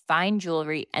jackets, fine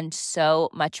jewelry, and so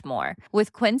much more.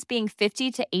 With Quince being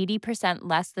 50 to 80%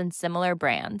 less than similar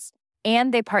brands.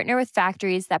 And they partner with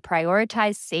factories that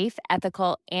prioritize safe,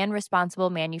 ethical, and responsible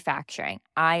manufacturing.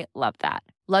 I love that.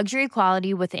 Luxury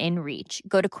quality within reach.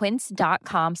 Go to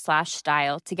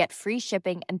quince.com/style to get free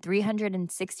shipping and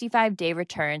 365-day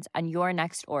returns on your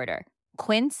next order.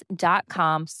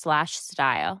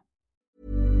 Quince.com/style.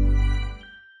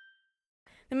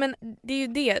 Nej, men det är ju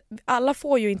det. Alla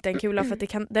får ju inte en kula för att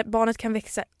barnet kan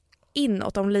växa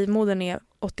inåt om livmodern är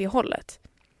åt det hållet.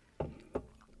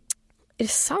 Är det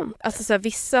sant? Alltså så här,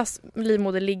 vissa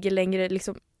livmoder ligger längre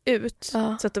liksom ut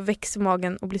så att då växer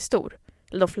magen och blir stor.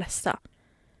 Eller de flesta.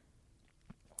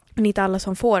 Men inte alla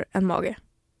som får en mage.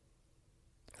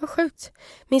 Vad sjukt.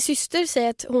 Min syster säger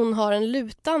att hon har en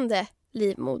lutande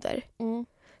livmoder.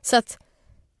 Så att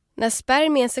när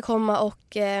spermien ska komma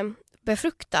och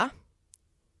befrukta,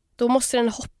 då måste den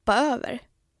hoppa över.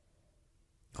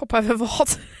 Hoppa över vad?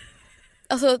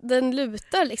 Alltså den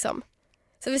lutar liksom.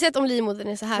 Så vi ser att om livmodern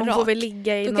är så här rak. Hon får väl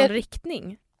ligga i någon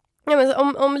riktning. Ja,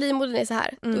 men om livmodern är så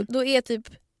här, då är typ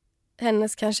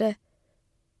hennes kanske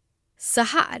så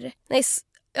här. Nej,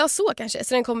 ja så kanske.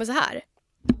 Så den kommer så här.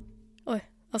 Oj,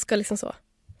 jag ska liksom så.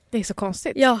 Det är så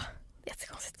konstigt. Ja,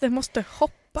 jättekonstigt. Det måste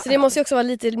hoppa. Så det måste ju också vara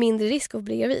lite mindre risk att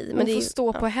bli gravid. Men hon det får är,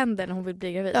 stå på händer när hon vill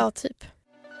bli gravid. Ja, typ.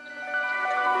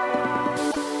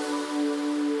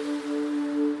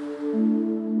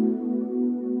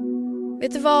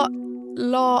 Vet du vad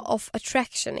law of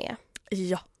attraction är?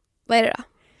 Ja. Vad är det då?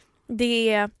 Det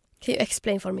är... Can you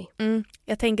explain for me?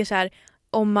 Jag tänker så här,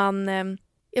 om man...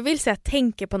 Jag vill säga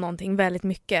tänker på någonting väldigt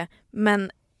mycket.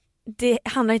 Men det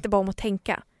handlar inte bara om att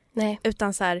tänka. Nej.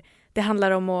 Utan så här, det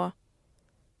handlar om att...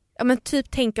 Ja, men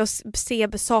typ tänka och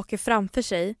se saker framför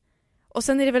sig. Och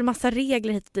sen är det väl massa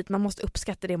regler hit och dit. Man måste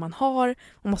uppskatta det man har.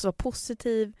 Man måste vara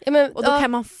positiv. Ja, men, och då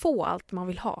kan man få allt man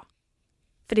vill ha.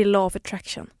 För det är law of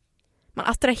attraction. Man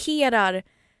attraherar...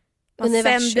 Man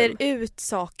sänder ut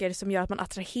saker som gör att man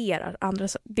attraherar andra,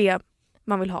 det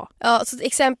man vill ha. Ja, så ett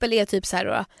exempel är typ så här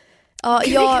då. Ja,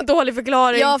 jag dålig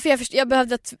förklaring. Ja, för jag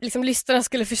behövde att liksom lyssnarna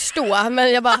skulle förstå,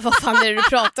 men jag bara vad fan är det du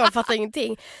pratar om, fattar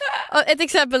ingenting. Ett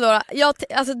exempel då.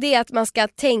 Alltså det är att man ska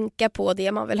tänka på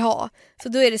det man vill ha. Så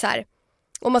då är det så här,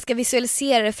 om man ska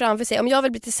visualisera det framför sig. Om jag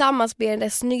vill bli tillsammans med den där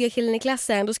snygga killen i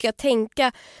klassen, då ska jag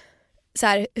tänka så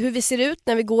här, hur vi ser ut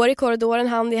när vi går i korridoren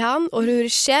hand i hand och hur det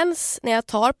känns när jag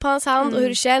tar på hans hand och hur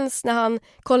det känns när han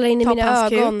kollar in i mina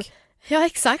ögon. Kuk. Ja,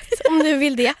 exakt, om du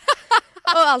vill det.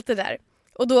 Och allt det där.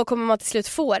 Och då kommer man till slut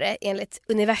få det enligt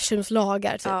universums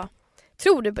lagar typ. Ja.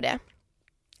 Tror du på det?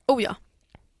 Oh ja.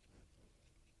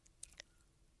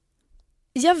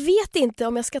 Jag vet inte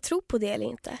om jag ska tro på det eller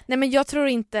inte. Nej, men jag tror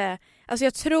inte, alltså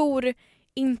jag tror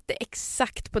inte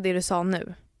exakt på det du sa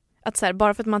nu. Att så här,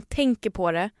 bara för att man tänker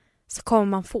på det så kommer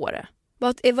man få det.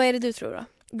 Vad är det du tror då?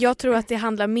 Jag tror att det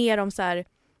handlar mer om så här,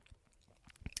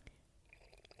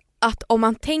 att om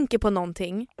man tänker på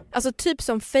någonting, alltså typ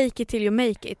som fake it till you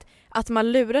make it, att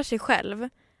man lurar sig själv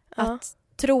att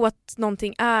tro att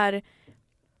någonting är,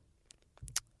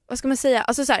 vad ska man säga,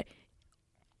 alltså så här.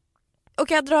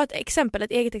 Okej, jag drar ett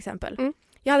eget exempel.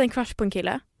 Jag hade en crush på en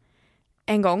kille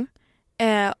en gång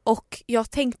och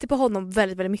jag tänkte på honom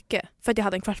väldigt, väldigt mycket för att jag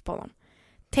hade en crush på honom.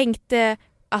 Tänkte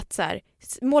att så här,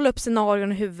 måla upp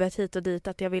scenarion i huvudet hit och dit,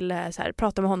 att jag ville så här,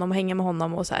 prata med honom och hänga med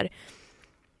honom och så här.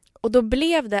 Och då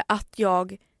blev det att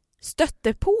jag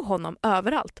stötte på honom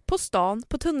överallt. På stan,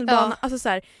 på tunnelbanan. Ja. Alltså så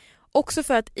här, också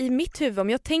för att i mitt huvud, om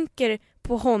jag tänker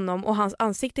på honom och hans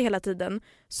ansikte hela tiden,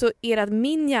 så är det att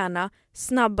min hjärna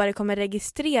snabbare kommer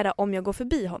registrera om jag går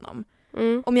förbi honom.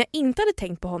 Om jag inte hade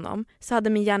tänkt på honom så hade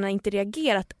min hjärna inte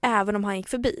reagerat även om han gick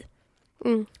förbi.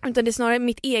 Utan det är snarare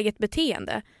mitt eget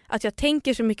beteende. Att jag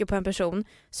tänker så mycket på en person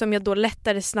som jag då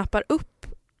lättare snappar upp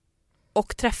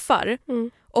och träffar.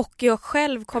 Och jag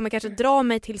själv kommer kanske dra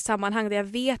mig till sammanhang där jag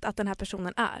vet att den här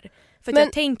personen är. För att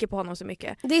jag tänker på honom så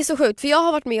mycket. Det är så sjukt, för jag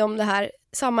har varit med om det här,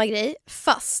 samma grej,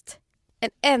 fast en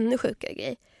ännu sjukare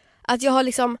grej. Att jag har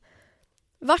liksom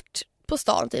varit på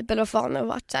stan typ, eller vad fan jag har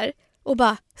varit så här, och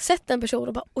bara sett en person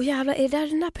och bara, åh jävlar, är det där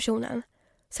den här personen?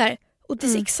 Så här, och det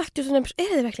ser exakt ut som den personen.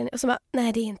 Är det verkligen? Och så bara,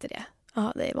 nej det är inte det.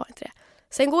 Ja, det var inte det.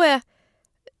 Sen går jag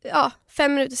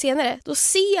 5 minuter senare, då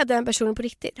ser jag den personen på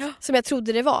riktigt. Som jag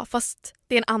trodde det var, fast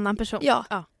det är en annan person. Ja.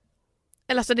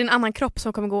 Eller alltså det är en annan kropp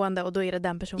som kommer gående och då är det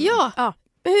den personen. Ja.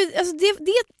 Men hur, alltså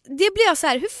det blir jag så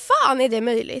här, hur fan är det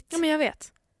möjligt? Ja, men jag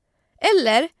vet.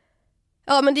 Eller,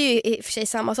 ja men det är ju i och för sig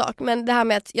samma sak, men det här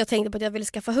med att jag tänkte på att jag ville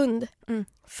skaffa hund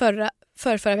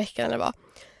förra veckan eller vad.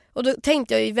 Och då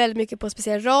tänkte jag ju väldigt mycket på en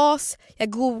speciell ras. Jag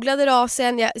googlade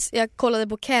rasen, jag kollade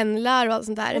på kennlar och allt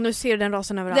sånt där. Och nu ser du den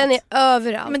rasen överallt. Den är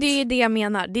överallt. Men det är ju det jag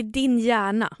menar, det är din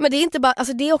hjärna. Men det är inte bara,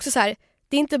 alltså det är också så här,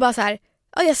 det är inte bara så här,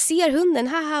 ja jag ser hunden,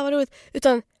 haha vad roligt.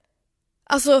 Utan,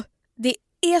 alltså det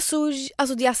är så,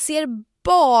 alltså jag ser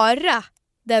bara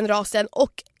den rasen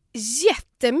och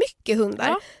jättemycket hundar.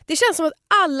 Ja. Det känns som att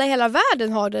alla i hela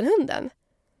världen har den hunden.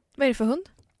 Vad är det för hund?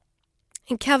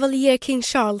 En Cavalier King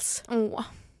Charles.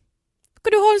 Ska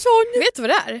du ha en sån? Vet du vad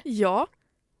det är? Ja,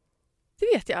 det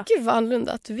vet jag. Gud vad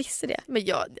annorlunda att du visste det. Men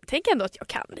jag tänker ändå att jag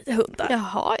kan lite hundar.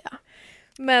 Jaha, ja.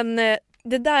 Men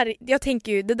det där, jag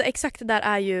tänker ju, exakt det där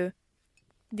är ju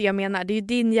det jag menar. Det är ju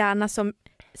din hjärna som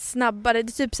snabbare,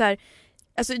 det är typ så här,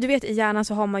 alltså du vet i hjärnan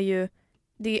så har man ju,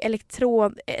 det är ju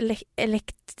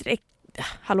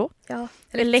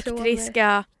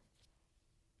elektriska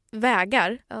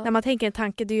vägar. Ja. När man tänker en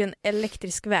tanke, det är ju en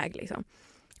elektrisk väg liksom.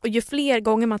 Och ju fler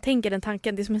gånger man tänker den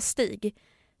tanken, det är som en stig.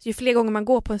 Så ju fler gånger man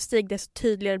går på en stig, desto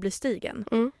tydligare blir stigen.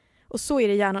 Och så är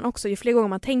det i hjärnan också. Ju fler gånger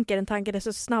man tänker en tanke,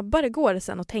 desto snabbare går det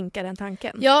sen att tänka den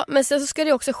tanken. Ja, men sen så ska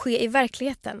det också ske i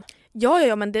verkligheten.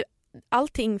 Ja, men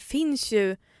allting finns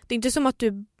ju. Det är inte som att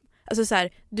du, alltså så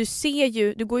här, du ser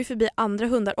ju, du går ju förbi andra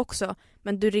hundar också,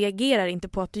 men du reagerar inte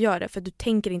på att du gör det, för du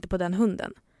tänker inte på den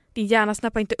hunden. Din hjärna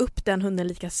snappar inte upp den hunden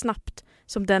lika snabbt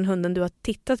som den hunden du har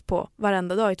tittat på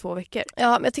varenda dag i 2 veckor.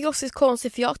 Ja, men jag tycker också det är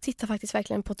konstigt, för jag tittar faktiskt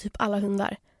verkligen på typ alla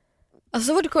hundar. Alltså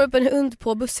så fort det kommer upp en hund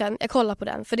på bussen, jag kollar på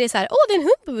den. För det är så här, det är en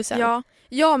hund på bussen.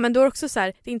 Ja, men då är det också så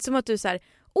här, det är inte som att du är så här,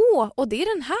 och det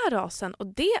är den här rasen. Och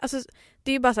det, alltså,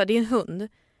 det är ju bara så här, det är en hund.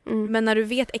 Men när du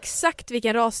vet exakt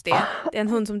vilken ras det är en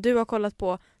hund som du har kollat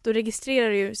på, då registrerar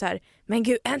du ju så här, men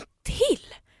gud, en till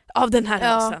av den här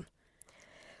rasen.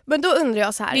 Men då undrar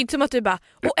jag så här. Det är inte som att du bara,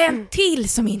 och en till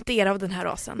som inte är av den här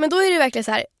rasen. Men då är det verkligen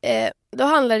så här, då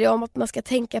handlar det om att man ska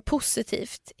tänka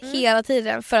positivt hela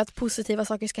tiden för att positiva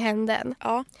saker ska hända än.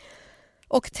 Ja.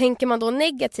 Och tänker man då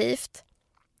negativt,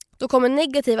 då kommer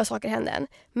negativa saker hända än.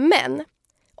 Men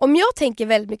om jag tänker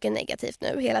väldigt mycket negativt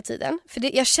nu hela tiden,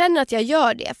 för jag känner att jag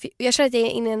gör det, för jag känner att jag är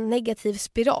inne i en negativ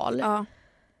spiral. Ja.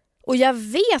 Och jag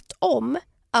vet om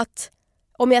att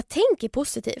om jag tänker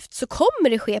positivt så kommer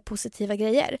det ske positiva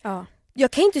grejer. Ja.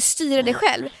 Jag kan inte styra det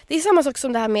själv. Det är samma sak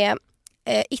som det här med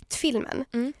It-filmen.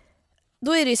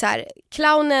 Då är det ju så här,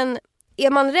 clownen, är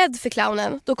man rädd för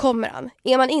clownen, då kommer han.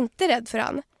 Är man inte rädd för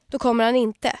han, då kommer han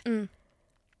inte.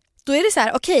 Då är det så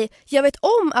här, okej, jag vet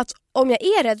om att om jag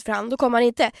är rädd för han, då kommer han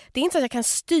inte. Det är inte så att jag kan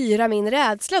styra min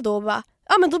rädsla då och bara,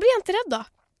 men då blir jag inte rädd då.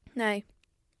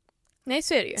 Nej,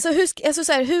 så är det ju.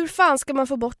 Så hur fan ska man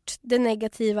få bort den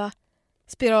negativa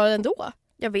spiralen då?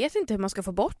 Jag vet inte hur man ska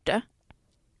få bort det.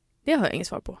 Det har jag inget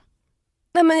svar på.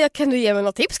 Nej, men kan du ge mig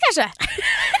något tips kanske?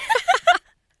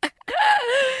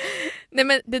 Nej,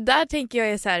 men det där tänker jag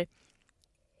är så här,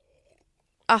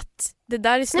 att det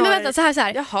där är snarare... Nej, men vänta, så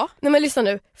här. Jaha. Nej, men lyssna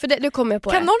nu, för nu kommer jag på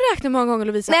kan någon räkna många gånger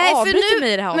Lovisa avbryter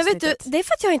mig i det här avsnittet? Men vet du, det är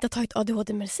för att jag inte har tagit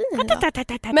ADHD-medicinen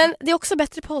idag. Men det är också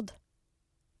bättre podd.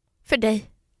 För dig.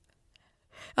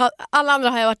 Ja, alla andra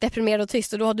har jag varit deprimerad och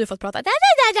tyst och då har du fått prata.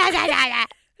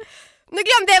 Nu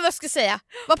glömde jag vad jag skulle säga.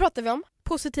 Vad pratar vi om?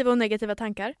 Positiva och negativa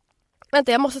tankar.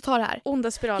 Vänta, jag måste ta det här.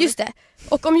 Onda spiraler. Just det.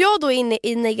 Och om jag då är inne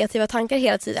i negativa tankar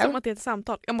hela tiden. Som att det är ett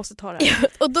samtal. Jag måste ta det här.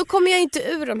 Och då kommer jag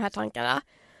inte ur de här tankarna.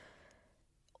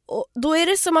 Och då är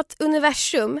det som att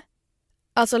universum,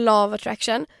 alltså law of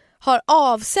attraction, har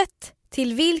avsett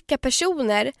till vilka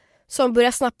personer som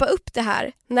börjar snappa upp det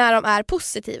här när de är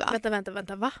positiva.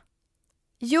 Vänta, va?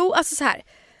 Jo, alltså så här.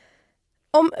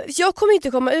 Jag kommer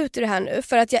inte komma ut ur det här nu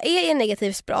för att jag är i en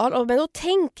negativ spiral, och men då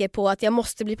tänker på att jag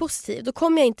måste bli positiv, då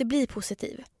kommer jag inte bli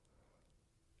positiv.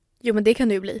 Jo, men det kan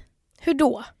du bli. Hur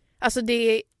då? Alltså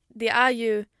det är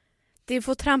ju, Det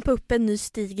får trampa upp en ny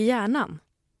stig i hjärnan.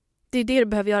 Det är det du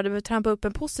behöver göra. Du behöver trampa upp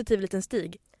en positiv liten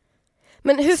stig.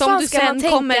 Men hur som fan du ska sen man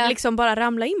tänka? kommer liksom bara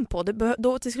ramla in på.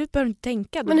 Då till slut behöver du inte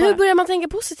tänka. Men hur börjar man tänka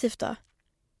positivt då?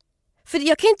 För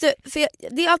jag kan inte,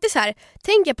 det är alltid så här,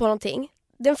 tänker på någonting,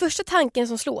 den första tanken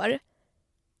som slår,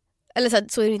 eller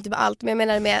så är det inte med allt, men jag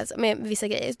menar med vissa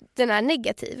grejer, den är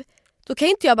negativ. Då kan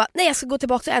inte jag bara, nej jag ska gå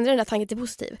tillbaka och ändra den här tanken till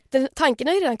positiv. Den tanken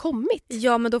har ju redan kommit.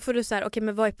 Ja, men då får du så här, okej,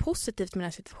 men vad är positivt med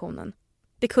den här situationen?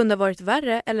 Det kunde ha varit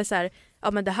värre, eller så här,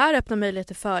 ja men det här öppnar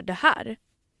möjligheter för det här.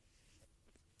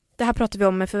 Det här pratar vi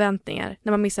om med förväntningar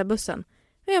när man missar bussen.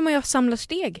 Ja, men jag samlar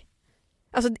steg.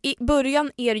 Alltså i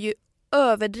början är det ju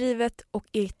överdrivet och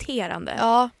irriterande.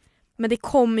 Ja. Men det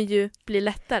kommer ju bli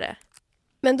lättare.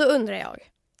 Men då undrar jag,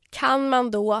 kan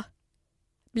man då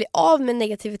bli av med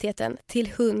negativiteten till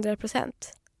 100%?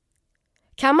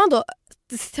 Kan man då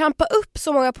trampa upp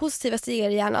så många positiva stigar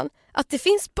i hjärnan att det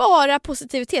finns bara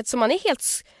positivitet, så man är helt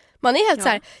så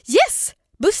här: yes!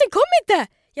 Bussen kom inte!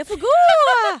 Jag får gå!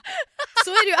 Så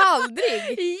är det ju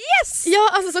aldrig. Yes! Ja,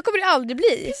 alltså så kommer det aldrig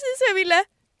bli. Precis som jag ville.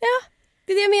 Ja,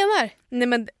 det är det jag menar. Nej,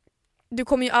 men du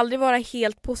kommer ju aldrig vara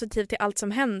helt positiv till allt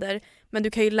som händer, men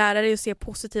du kan ju lära dig att se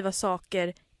positiva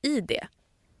saker i det.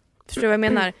 Förstår du vad jag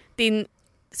menar? Din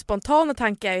spontana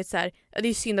tanke är ju så här, det är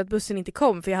ju synd att bussen inte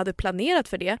kom för jag hade planerat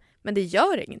för det, men det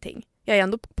gör ingenting. Jag är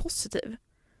ändå positiv.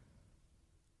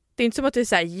 Det är inte som att du är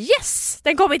så här: yes,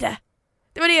 den kom inte.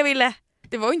 Det var det jag ville.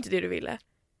 Det var ju inte det du ville.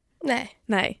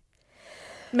 Nej.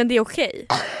 Men det är okej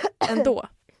ändå.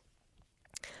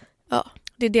 Ja.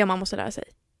 Det är det man måste lära sig.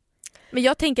 Men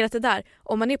jag tänker att det där,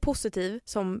 om man är positiv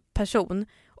som person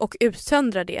och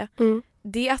utsöndrar det,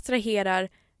 det attraherar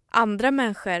andra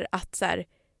människor att så här,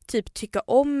 typ tycka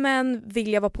om en,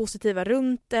 vilja vara positiva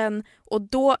runt en, och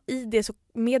då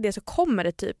med det så kommer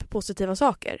det typ positiva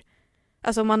saker.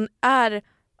 Alltså om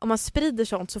man sprider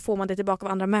sånt så får man det tillbaka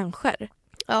av andra människor.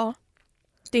 Ja.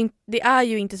 Det är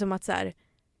ju inte som att så här,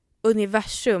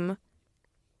 universum,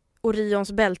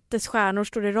 Orions bältes stjärnor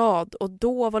står i rad och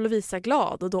då var Lovisa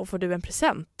glad och då får du en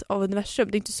present av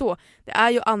universum. Det är inte så. Det är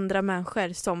ju andra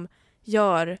människor som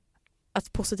gör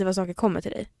att positiva saker kommer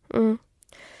till dig.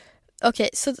 Okej,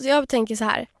 så jag tänker så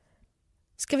här.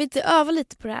 Ska vi inte öva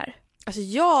lite på det här? Alltså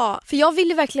för jag vill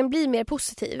ju verkligen bli mer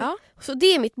positiv. Ja. Så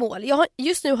det är mitt mål.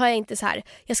 Just nu har jag inte så här,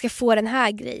 jag ska få den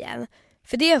här grejen.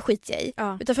 För det skiter jag i.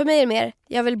 Ja. Utan för mig är det mer,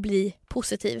 jag vill bli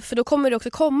positiv. För då kommer det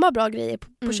också komma bra grejer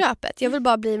på köpet. Jag vill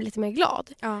bara bli lite mer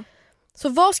glad. Ja. Så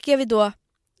vad ska vi då...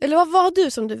 Eller vad har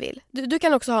du som du vill? Du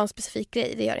kan också ha en specifik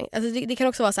grej. Det kan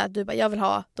också vara så att du bara, jag vill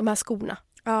ha de här skorna.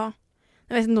 Ja.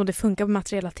 Jag vet inte om det funkar på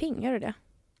materiella ting. Gör det?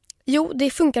 Jo, det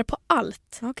funkar på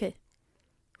allt. Okej.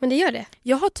 Men det gör det.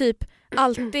 Jag har typ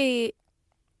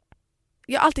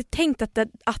alltid tänkt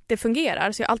att det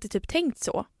fungerar. Så jag har alltid typ tänkt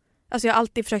så. Alltså jag har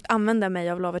alltid försökt använda mig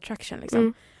av Law of Attraction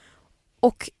liksom.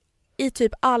 Och i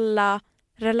typ alla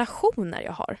relationer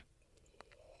jag har.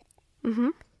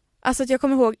 Alltså att jag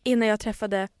kommer ihåg innan jag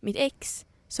träffade mitt ex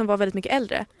som var väldigt mycket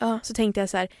äldre, så tänkte jag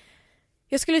så här: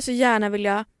 jag skulle så gärna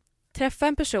vilja träffa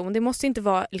en person, det måste inte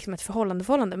vara liksom ett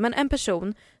förhållande, men en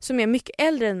person som är mycket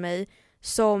äldre än mig,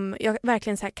 som jag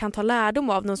verkligen så här kan ta lärdom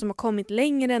av, någon som har kommit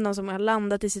längre, någon som har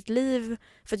landat i sitt liv,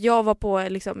 för att jag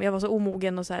var så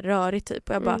omogen och så här rörig typ,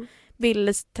 och jag bara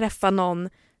ville träffa någon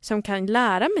som kan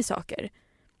lära mig saker.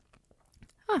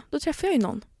 Då träffar jag ju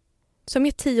någon som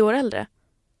är 10 år äldre,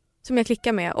 som jag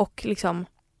klickar med och liksom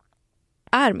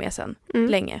är med sen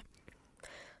länge.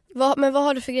 Men vad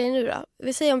har du för grejer nu då?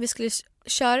 Vi säger om vi skulle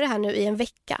köra det här nu i en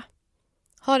vecka.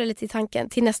 Har det lite i tanken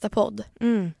till nästa podd.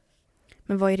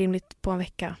 Men vad är rimligt på en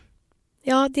vecka?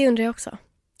 Ja, det undrar jag också.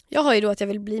 Jag har ju då att jag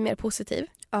vill bli mer positiv.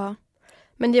 Ja.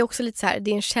 Men det är också lite så här,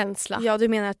 det är en känsla. Ja, du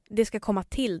menar att det ska komma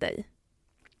till dig?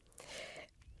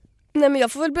 Nej, men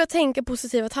jag får väl börja tänka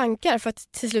positiva tankar för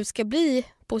att till slut ska bli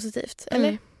positivt,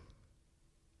 eller?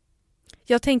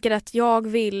 Jag tänker att jag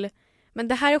vill, men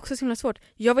det här är också så himla svårt.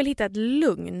 Jag vill hitta ett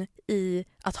lugn i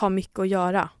att ha mycket att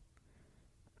göra.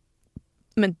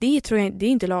 Men det tror jag, det är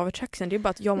inte Law of Attraction, det är bara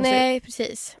att jag måste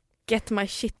precis. Get my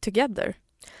shit together.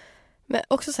 Men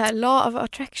också så här, Law of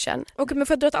Attraction. Okej, men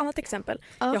får jag dra ett annat exempel?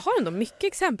 Ja. Jag har ändå mycket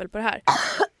exempel på det här.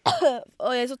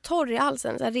 Och jag är så torr i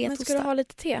halsen, så här Men ska du ha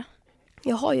lite te?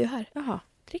 Jag har ju här. Jaha,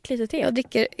 drick lite te. Jag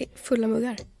dricker fulla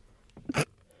muggar.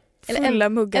 Fulla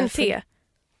muggar en te?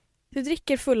 Du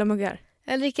dricker fulla muggar?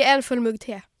 Jag dricker en full mugg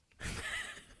te.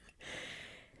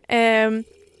 Nej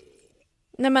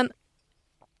men,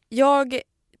 jag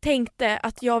tänkte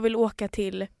att jag vill åka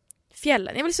till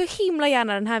fjällen. Jag vill så himla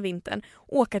gärna den här vintern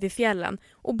åka till fjällen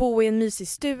och bo i en mysig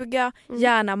stuga,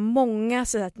 gärna många,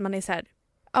 så att man är så här,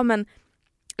 ja men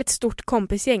ett stort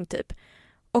kompisgäng typ.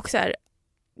 Och så här,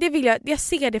 det vill jag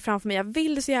ser det framför mig. Jag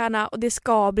vill det så gärna och det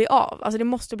ska bli av. Alltså det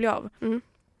måste bli av.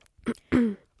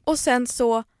 Och sen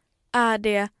så är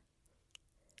det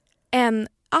en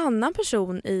annan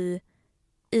person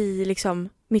i liksom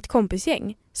mitt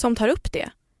kompisgäng som tar upp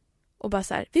det. Och bara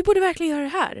så här, vi borde verkligen göra det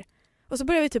här. Och så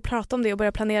börjar vi typ prata om det och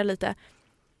börja planera lite.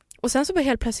 Och sen så bara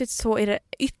helt plötsligt så är det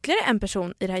ytterligare en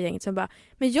person i det här gänget som bara,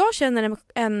 men jag känner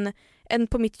en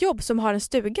på mitt jobb som har en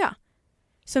stuga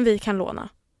som vi kan låna.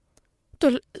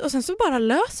 Och sen så bara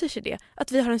löser sig det.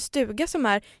 Att vi har en stuga som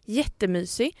är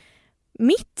jättemysig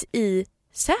mitt i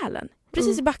Sälen.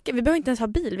 Precis i backen. Vi behöver inte ens ha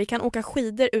bil. Vi kan åka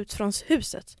skidor ut från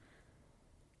huset.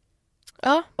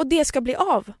 Ja. Och det ska bli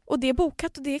av. Och det är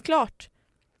bokat och det är klart.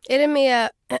 Är det med...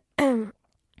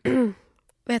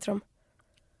 vad heter de?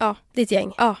 Ja. Ditt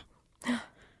gäng? Ja.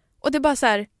 Och det är bara så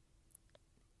här...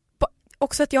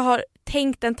 Också att jag har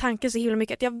tänkt en tanke så himla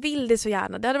mycket. Att jag vill det så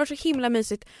gärna. Det hade varit så himla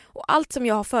mysigt. Och allt som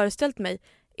jag har föreställt mig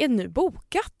är nu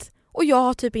bokat. Och jag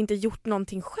har typ inte gjort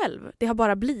någonting själv. Det har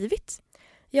bara blivit.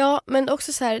 Ja, men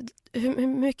också så här... Hur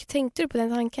mycket tänkte du på den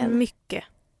tanken? Mycket.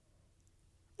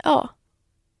 Ja.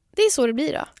 Det är så det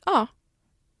blir då. Ja.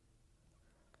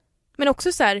 Men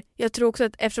också så här, jag tror också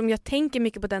att eftersom jag tänker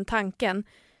mycket på den tanken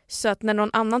så att när någon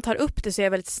annan tar upp det så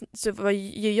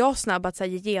är jag snabb att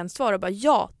ge gensvar och bara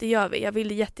ja, det gör vi. Jag vill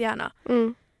det jättegärna.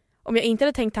 Om jag inte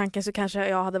hade tänkt tanken så kanske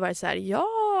jag hade varit så här,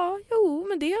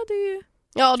 men det hade ju...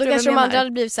 Ja, då kanske de andra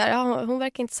hade blivit så här, ja, hon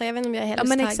verkar inte säga, jag vet inte om jag är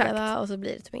heller taggad, och så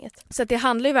blir det typ inget. Så att det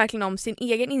handlar ju verkligen om sin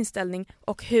egen inställning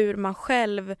och hur man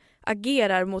själv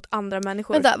agerar mot andra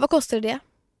människor. Vänta, vad kostar det?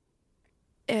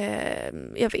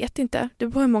 Jag vet inte. Det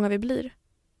beror på hur många vi blir.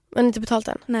 Men inte betalt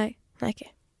än? Nej. Nej,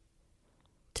 okej.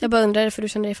 Jag bara undrar för du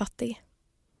känner dig fattig.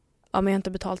 Ja, men jag har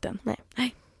inte betalt än.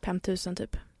 Nej. 5 000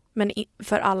 typ. Men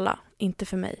för alla, inte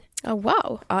för mig. Ja,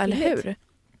 wow. Ja, eller hur?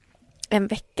 En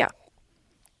vecka.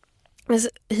 Men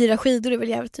hyra skidor är väl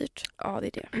jävligt dyrt? Ja, det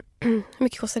är det. Hur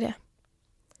mycket kostar det?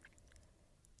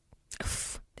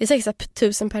 Det är säkert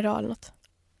 1000 per dag eller något.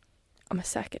 Ja, men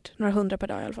säkert. Några 100 per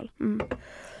dag i alla fall.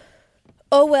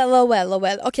 Oh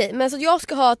well. Okej, men så jag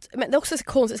ska ha men det är också så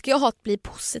konstigt. Ska jag ha att bli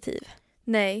positiv?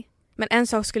 Nej. Men en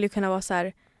sak skulle ju kunna vara så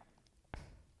här...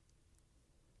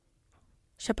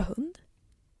 Köpa hund?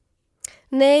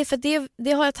 Nej, för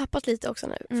det har jag tappat lite också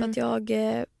nu. För att jag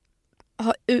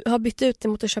har bytt ut det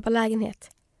mot att köpa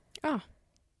lägenhet. Ja.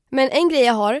 Men en grej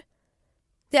jag har,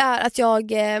 det är att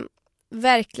jag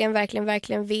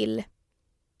verkligen vill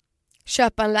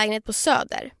köpa en lägenhet på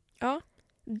Söder. Ja.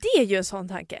 Det är ju en sån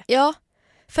tanke. Ja,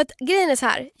 för att grejen är så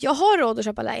här. Jag har råd att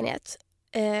köpa lägenhet.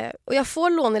 Och jag får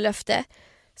lånelöfte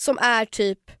som är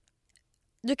typ...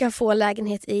 Du kan få en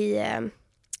lägenhet i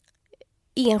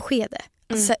Enskede.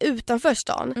 Alltså så här, utanför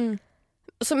stan.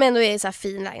 Som ändå är så här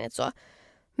fin lägenhet så.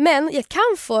 Men jag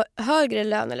kan få högre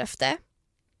lönelöfte.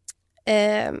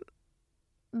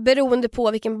 Beroende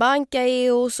på vilken bank jag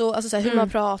är hos och alltså så här, hur man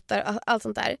pratar, allt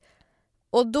sånt där.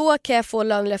 Och då kan jag få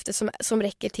lönelöfte som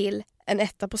räcker till en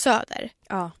etta på Söder.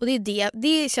 Ja. Och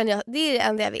det känner jag, det är det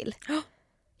enda jag vill.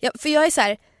 För jag är så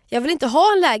här, jag vill inte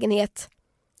ha en lägenhet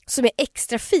som är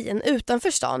extra fin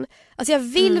utanför stan. Alltså jag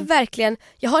vill verkligen,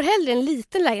 jag har hellre en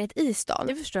liten lägenhet i stan.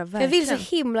 Det förstår jag verkligen. Jag vill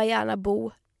så himla gärna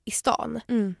bo i stan.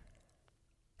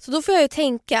 Så då får jag ju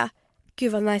tänka,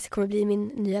 gud vad nice det kommer bli min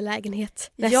nya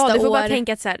lägenhet nästa år. Ja, du får bara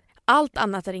tänka att så här, allt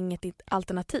annat är inget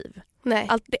alternativ. Nej.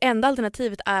 Det enda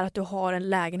alternativet är att du har en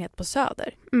lägenhet på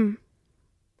Söder.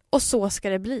 Och så ska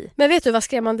det bli. Men vet du vad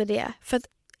skrämmande det är? För att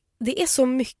det är så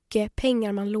mycket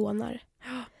pengar man lånar.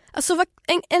 Alltså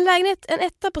en lägenhet, en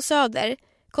etta på Söder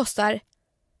kostar,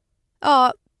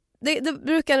 ja, det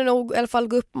brukar nog i alla fall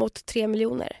gå upp mot 3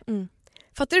 miljoner.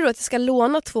 Fattar du då att jag ska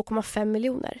låna 2,5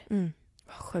 miljoner?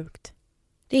 Vad sjukt.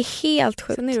 Det är helt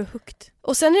sjukt. Sen är du hooked.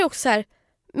 Och sen är det också så här,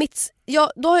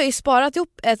 då har jag ju sparat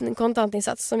ihop en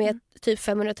kontantinsats som är typ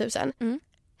 500 000.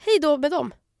 Hej då med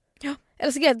dem. Ja.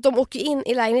 Eller så grejer de åker in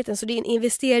i lägenheten så det är en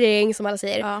investering som alla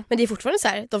säger. Ja. Men det är fortfarande så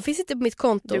här, de finns inte på mitt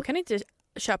konto. Du kan inte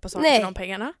köpa saker för de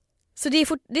pengarna. Så det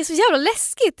är så jävla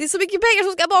läskigt. Det är så mycket pengar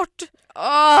som ska bort.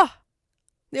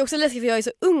 Det är också läskigt för jag är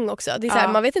så ung också. Det är så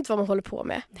här, man vet inte vad man håller på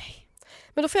med. Nej.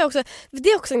 Men då får jag också, det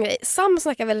är också en grej. Sam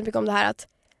snackar väldigt mycket om det här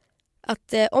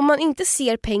att om man inte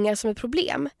ser pengar som ett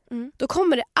problem, då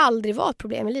kommer det aldrig vara ett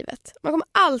problem i livet. Man kommer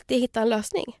alltid hitta en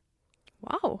lösning.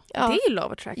 Wow, det är ju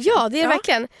love attraction. Ja, det är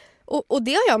verkligen. Och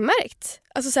det har jag märkt.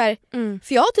 Alltså så här,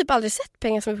 för jag har typ aldrig sett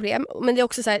pengar som ett problem. Men det är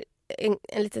också så här,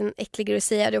 en liten äcklig grej att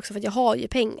säga. Det är också för att jag har ju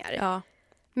pengar. Ja.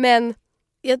 Men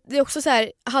det är också så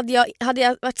här, hade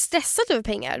jag varit stressad över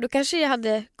pengar, då kanske jag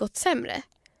hade gått sämre.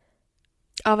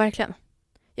 Ja, verkligen.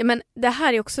 Ja, men det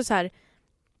här är också så här.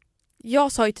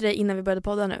 Jag sa ju till dig innan vi började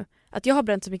podda nu att jag har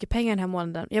bränt så mycket pengar den här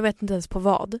månaden. Jag vet inte ens på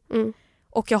vad. Mm.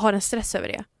 Och jag har en stress över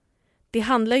det. Det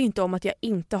handlar ju inte om att jag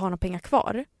inte har några pengar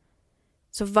kvar.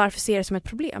 Så varför ser jag det som ett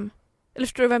problem? Eller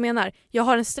förstår du vad jag menar? Jag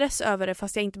har en stress över det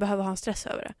fast jag inte behöver ha en stress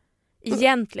över det.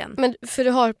 Egentligen. Men för du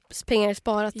har pengar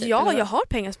sparat? Typ, ja, jag har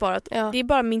pengar sparat. Ja. Det är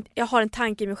bara jag har en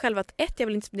tanke i mig själv att 1, jag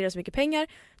vill inte spendera så mycket pengar.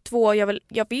 2,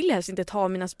 jag vill helst inte ta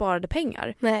mina sparade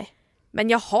pengar. Nej. Men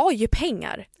jag har ju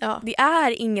pengar. Ja. Det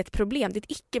är inget problem. Det är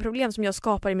ett icke-problem som jag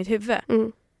skapar i mitt huvud.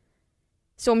 Mm.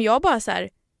 Så om jag bara så här,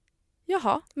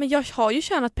 jaha, men jag har ju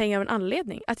tjänat pengar av en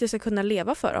anledning. Att jag ska kunna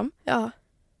leva för dem. Ja.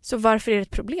 Så varför är det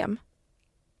ett problem?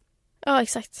 Ja,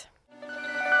 exakt.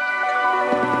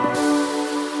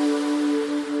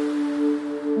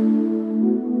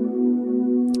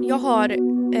 Jag har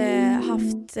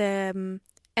haft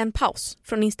en paus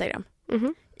från Instagram.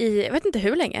 Mhm. Jag vet inte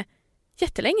hur länge.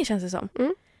 Jättelänge känns det som.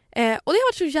 Mm. Och det har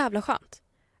varit så jävla skönt.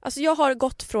 Alltså jag har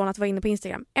gått från att vara inne på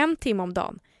Instagram 1 timme om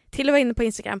dagen till att vara inne på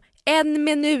Instagram 1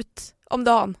 minut om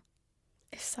dagen.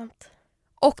 Det är sant.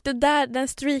 Och den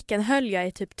streaken höll jag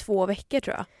i typ 2 veckor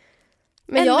tror jag.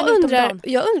 Men 1 jag minut om dagen.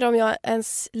 undrar om jag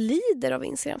ens lider av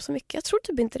Instagram så mycket. Jag tror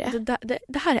typ inte det.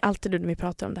 Det här är alltid när vi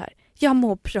pratar om det här. Jag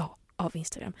mår bra av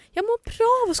Instagram. Jag mår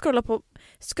bra av att scrolla på Nej,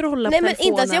 telefonen. men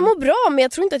inte att jag mår bra, men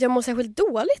jag tror inte att jag mår särskilt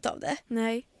dåligt av det.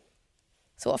 Nej.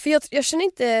 Så, för jag känner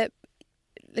inte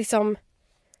liksom...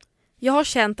 Jag har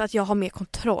känt att jag har mer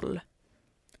kontroll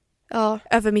Ja.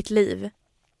 över mitt liv.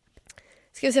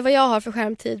 Ska vi se vad jag har för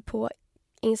skärmtid på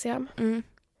Instagram?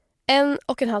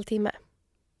 1,5 timme.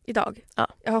 Idag. Ja.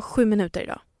 Jag har 7 minuter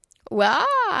idag.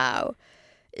 Wow!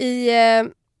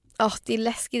 Det är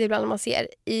läskigt ibland när man ser.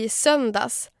 I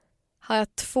söndags har jag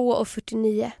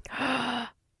 2,49.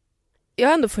 Jag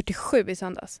har ändå 47 i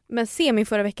söndags. Men se min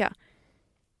förra vecka.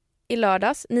 I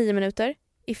lördags 9 minuter.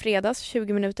 I fredags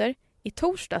 20 minuter. I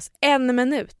torsdags 1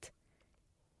 minut.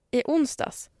 I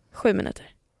onsdags 7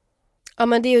 minuter. Ja,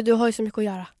 men det är ju, du har ju så mycket att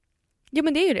göra. Jo,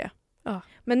 men det är ju det. Ja.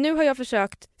 Men nu har jag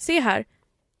försökt. Se här.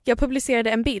 Jag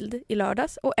publicerade en bild i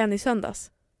lördags och en i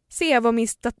söndags. Se vad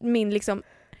min liksom...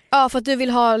 Ja, för att du vill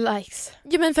ha likes.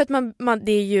 Ja, men för att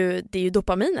det är ju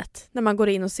dopaminet. När man går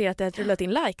in och ser att det har rullat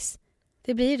in likes.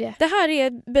 Det blir det. Det här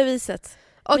är beviset.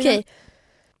 Okej.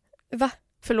 Va?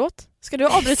 Förlåt? Ska du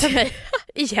avbryta mig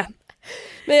igen?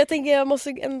 Men jag tänker jag måste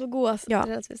ändå gå. Ja.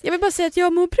 Relativt. Jag vill bara säga att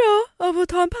jag mår bra av att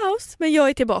ta en paus. Men jag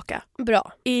är tillbaka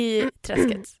Bra. i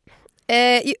träsket.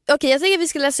 Okej, jag tänker att vi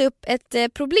ska läsa upp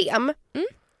ett problem.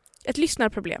 Ett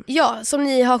lyssnarproblem. Ja, som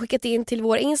ni har skickat in till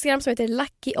vår Instagram som heter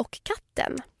Lucky och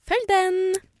katten. Följ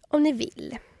den! Om ni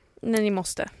vill. När ni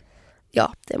måste.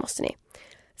 Ja, det måste ni.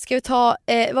 Ska vi ta,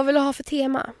 vad vill du ha för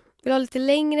tema? Vill du ha lite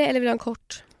längre eller vill du ha en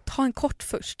kort? Ta en kort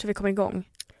först så vi kommer igång.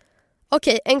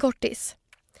 Okej, en kortis.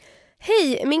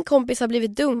 Hej, min kompis har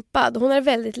blivit dumpad. Hon är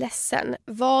väldigt ledsen.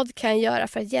 Vad kan jag göra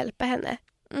för att hjälpa henne?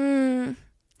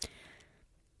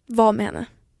 Var med henne.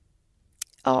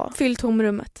 Ja. Fyll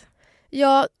tomrummet.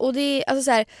 Ja, och det är alltså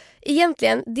så här,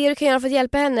 egentligen det du kan göra för att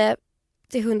hjälpa henne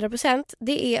till 100%,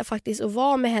 det är faktiskt att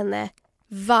vara med henne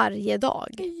varje dag.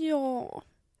 Ja.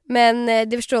 Men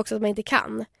det förstår jag också att man inte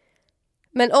kan.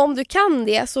 Men om du kan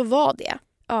det så var det.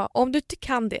 Ja, om du inte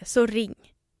kan det så ring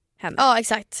henne. Ja,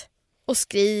 exakt. Och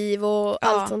skriv och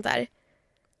allt sånt där.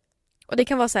 Och det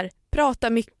kan vara så här, prata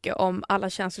mycket om alla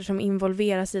känslor som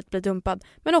involveras i att bli dumpad.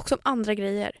 Men också om andra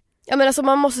grejer. Ja, men alltså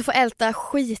man måste få älta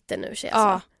skiten nu, alltså.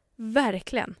 Ja,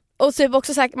 verkligen. Och typ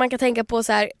också så här, man kan tänka på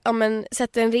så här, ja men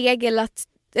sätt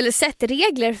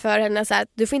regler för henne så här,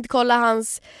 du får inte kolla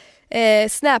hans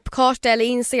Snapkarta eller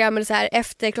Instagram eller så här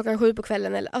efter 7:00 på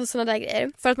kvällen eller alltså såna där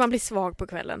grejer. För att man blir svag på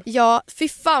kvällen. Ja, fy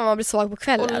fan man blir svag på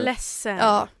kvällen. Och ledsen.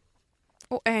 Ja.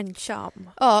 Och ensam.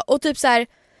 Ja, och typ så här,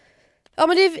 ja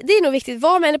men det är nog viktigt,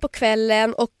 var med henne på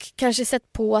kvällen och kanske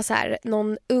sätt på så här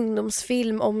någon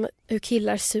ungdomsfilm om hur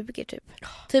killar suger typ.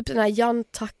 Typ den här Young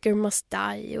Tucker Must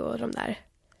Die och de där.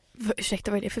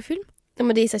 Ursäkta, vad är det för film? Ja,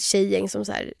 men det är så här tjejgäng som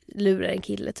så här lurar en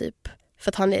kille typ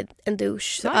för att han är en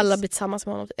douche. Så alla blir tillsammans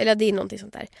med honom. Eller det är någonting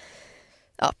sånt där.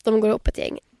 Ja, de går ihop ett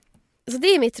gäng. Så det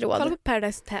är mitt råd. Kolla på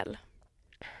Paradise Hotel.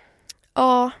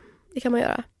 Ja, det kan man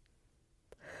göra.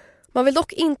 Man vill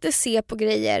dock inte se på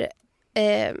grejer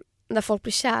när folk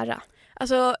blir kära.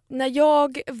 Alltså, när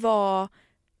jag var...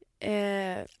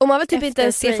 Och man vill typ inte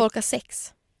ens se break. folk ha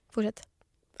sex. Fortsätt.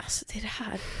 Alltså, det är det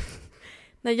här.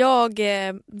 När jag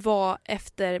var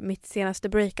efter mitt senaste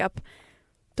breakup,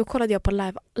 då kollade jag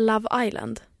på Love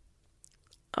Island.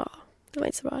 Ja, det var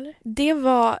inte så bra eller?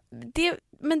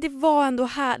 Men det var ändå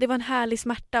det var en härlig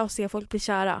smärta att se folk bli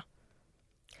kära.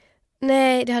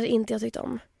 Nej, det hade inte jag tyckt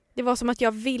om. Det var som att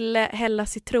jag ville hälla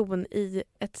citron i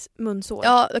ett munsår.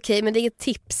 Ja, okej, men det är inget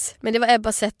tips. Men det var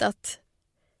Ebbas sätt att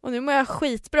Och nu mår jag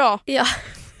skitbra. Ja.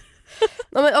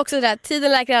 Ja, men också det där,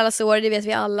 tiden läker alla sår, det vet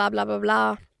vi alla, bla bla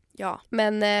bla. Ja.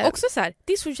 Men också så här,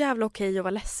 det är så jävla okej att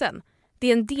vara ledsen. Det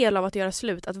är en del av att göra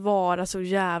slut, att vara så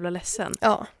jävla ledsen.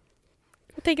 ja.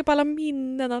 Jag tänker på alla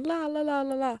minnen,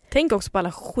 la. Tänk också på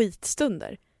alla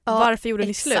skitstunder. Ja, varför gjorde ni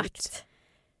exakt. slut?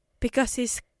 Because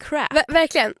he's crap.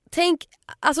 Verkligen.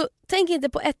 Tänk inte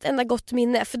på ett enda gott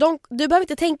minne. För du behöver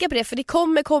inte tänka på det. För det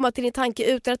kommer komma till din tanke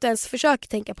utan att du ens försöker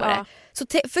tänka på det. Så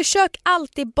försök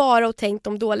alltid bara att tänka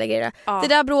de dåliga grejerna. Ja. Det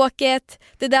där bråket,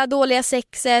 det där dåliga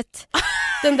sexet,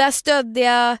 den där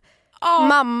stöddiga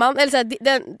mamman. Eller så här,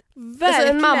 alltså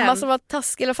en mamma som var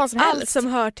taskig eller vad fan som allt helst. som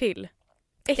hör till.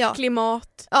 Äcklig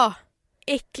mat. Ja.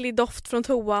 Äcklig doft från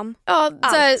toan. Ja,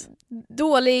 så här,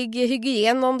 dålig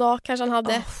hygien någon dag kanske han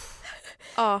hade.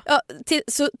 Ja. Ja,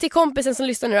 till kompisen som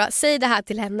lyssnar nu då, säg det här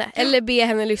till henne. Eller be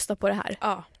henne lyssna på det här.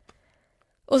 Ja.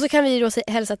 Och så kan vi då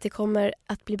hälsa att det kommer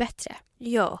att bli bättre.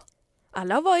 Ja.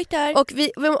 Alla har varit där. Och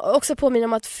vi också påminna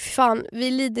om att fan,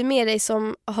 vi lider med dig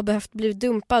som har behövt bli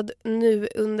dumpad nu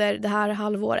under det här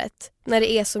halvåret. När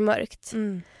det är så mörkt.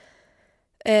 Mm.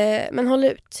 Men håll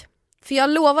ut. För jag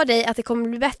lovar dig att det kommer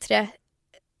bli bättre.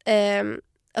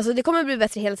 Alltså det kommer bli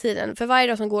bättre hela tiden. För varje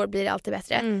dag som går blir det alltid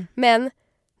bättre. Mm. Men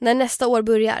när nästa år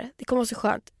börjar, det kommer vara så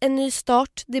skönt. En ny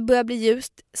start, det börjar bli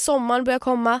ljust. Sommaren börjar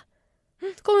komma.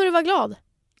 Då kommer du vara glad.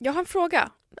 Jag har en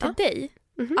fråga till dig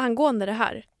Mhm. angående det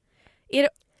här.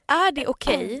 Är det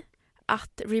okej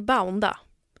att rebounda?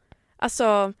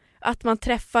 Alltså att man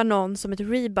träffar någon som ett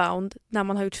rebound när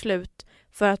man har gjort slut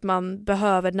för att man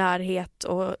behöver närhet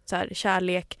och så här,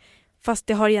 kärlek, fast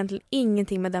det har egentligen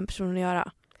ingenting med den personen att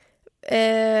göra.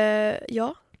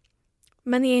 Ja.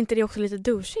 Men är inte det också lite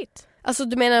douchigt? Alltså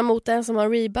du menar mot den som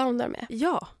man reboundar med?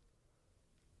 Ja.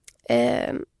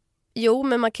 Jo,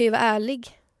 men man kan ju vara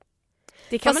ärlig.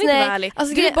 Det kan Fast man inte nej, vara ärlig.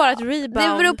 alltså det är bara ett rebound.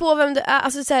 Det beror på vem du är.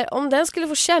 Alltså, så här, om den skulle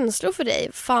få känslor för dig,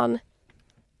 fan.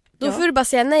 Då får du bara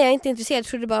säga nej, jag är inte intresserad, jag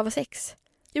tror det bara var sex.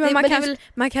 Jo, men Det-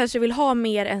 man kanske vill ha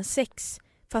mer än sex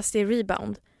fast det är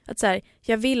rebound. Att så här,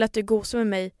 jag vill att du gosar med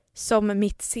mig som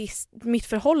mitt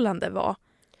förhållande var.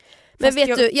 Men Fast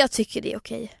vet du, jag tycker det är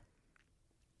okej.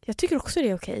 Jag tycker också det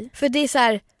är okej. För det är så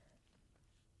här.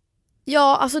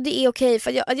 Ja, alltså det är okej.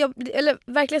 För eller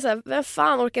verkligen så här, vem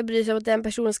fan orkar bry sig om att den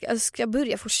personen ska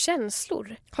börja få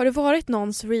känslor? Har det varit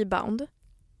någons rebound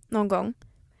någon gång?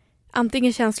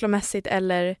 Antingen känslomässigt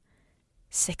eller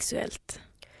sexuellt.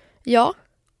 Ja,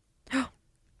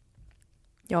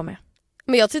 Jag med.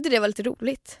 men jag tyckte det var lite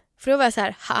roligt. För då var jag så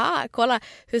här, ha, kolla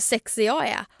hur sexig jag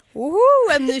är. Woho,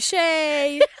 en ny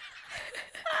tjej!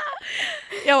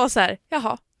 Jag var så här,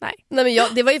 jaha, nej. Nej,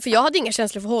 men det var ju för jag hade inga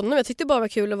känslor för honom. Jag tyckte det bara var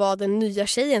kul att vara den nya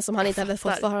tjejen som han inte hade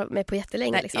fått vara med på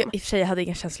jättelänge. Nej, liksom. jag, i och för sig hade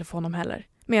inga känslor för honom heller.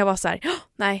 Men jag var så här,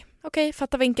 nej, okej,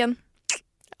 fatta vinkeln.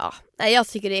 Ja, nej, jag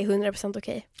tycker det är 100%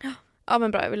 okej. Ja,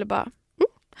 men bra, jag ville bara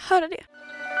höra det.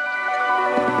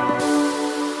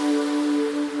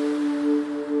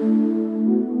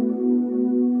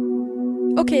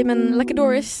 Okej, men Lucky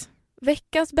Doris,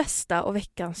 veckans bästa och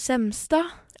veckans sämsta.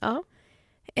 Ja.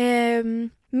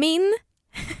 Min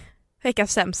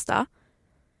veckans sämsta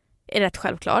är rätt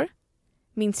självklar.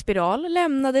 Min spiral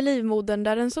lämnade livmodern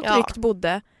där den så tryggt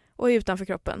bodde och är utanför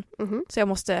kroppen. Mhm. Så jag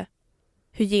måste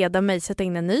hygeda mig, sätta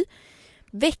in en ny.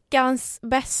 Veckans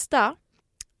bästa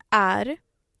är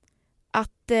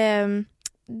att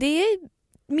det är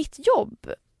mitt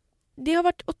jobb. Det har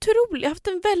varit otroligt. Jag har haft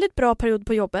en väldigt bra period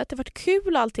på jobbet. Det har varit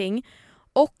kul allting.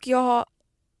 Och jag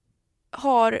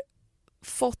har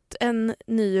fått en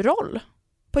ny roll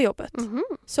på jobbet. Mhm.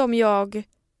 Som jag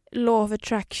law of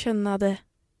attractionade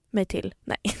mig till.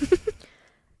 Nej.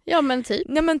 Ja, men typ.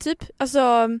 Nej, men typ.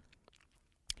 Alltså,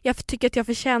 jag tycker att jag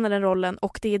förtjänar den rollen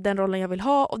och det är den rollen jag vill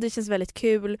ha och det känns väldigt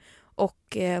kul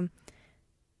och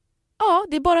ja,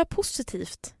 det är bara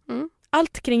positivt. Mm.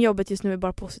 Allt kring jobbet just nu är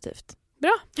bara positivt.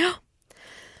 Bra. Ja.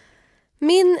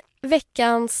 Min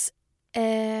veckans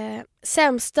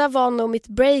sämsta var nog mitt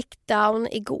breakdown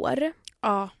igår.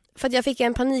 Ja. För att jag fick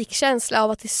en panikkänsla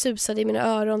av att det susade i mina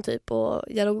öron typ och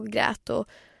jag låg och grät och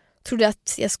trodde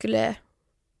att jag skulle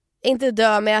inte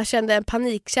dö, men jag kände en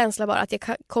panikkänsla bara att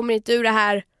jag kommer inte ur det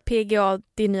här. PGA,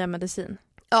 din nya medicin.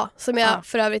 Ja, som jag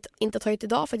för övrigt inte har tagit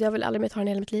idag för att jag vill aldrig mer ta den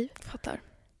i hela mitt liv. Fattar.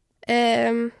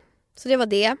 Så det var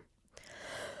det.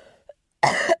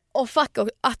 Och fuck,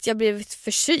 att jag blev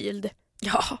förkyld.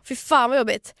 Ja. Fy fan vad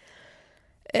jobbigt.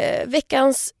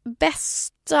 Veckans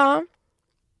bästa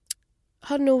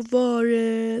har nog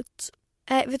varit...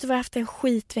 vet du vad, jag har haft en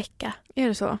skitvecka. Är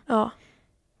det så? Ja.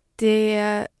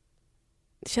 Det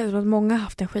känns som att många har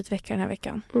haft en skitvecka den här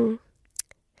veckan. Mm.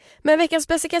 Men veckans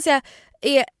bästa kan jag säga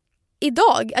är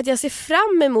idag att jag ser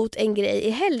fram emot en grej i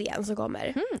helgen som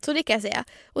kommer. Så det kan jag säga.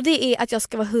 Och det är att jag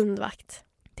ska vara hundvakt.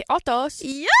 Till Atos.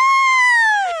 Ja!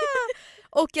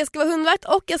 Och jag ska vara hundvakt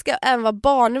och jag ska även vara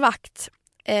barnvakt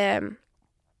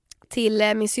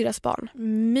till min syrras barn.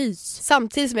 Mys.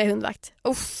 Samtidigt som jag är hundvakt.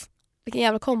 Uff, vilken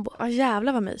jävla kombo. Ja,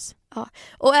 jävlar vad mys. Ja.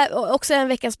 Och också en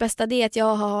veckans bästa, det är att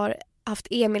jag har haft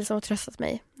Emil som har tröstat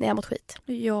mig när jag mått skit.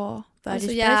 Ja, världens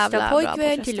så jävla bästa bra på att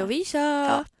pojkvän trösta. till Lovisa.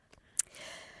 Ja.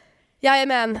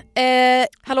 Jajamän.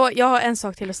 Hallå, jag har en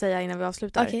sak till att säga innan vi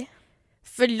avslutar. Okej.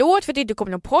 Förlåt för att det inte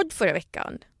kom någon podd förra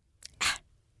veckan.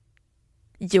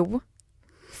 Jo,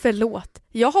 förlåt.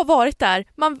 Jag har varit där.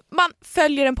 Man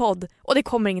följer en podd och det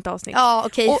kommer inget avsnitt. Ja,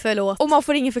 okej, förlåt. Och man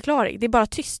får ingen förklaring. Det är bara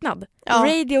tystnad. Ja.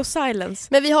 Radio silence.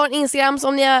 Men vi har en Instagram, så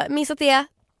om ni har missat det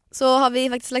så har vi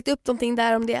faktiskt lagt upp någonting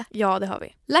där om det. Ja, det har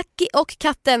vi. Lucky och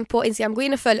katten på Instagram. Gå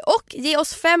in och följ och ge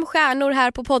oss 5 stjärnor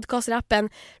här på podcastrappen.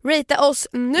 Rata oss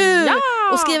nu! Ja!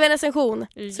 Och skriv en recension.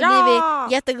 Så Ja! blir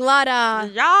vi jätteglada.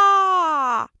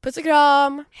 Ja! Puss och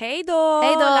kram! Hej då!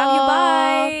 Hej då! Love you,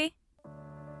 bye!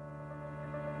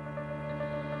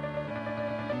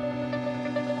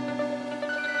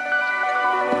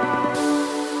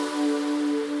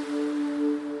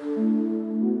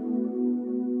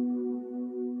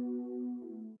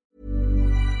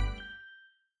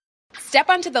 Step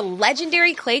onto the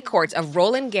legendary clay courts of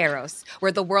Roland Garros,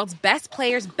 where the world's best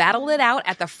players battle it out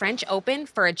at the French Open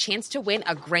for a chance to win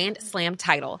a Grand Slam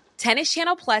title. Tennis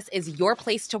Channel Plus is your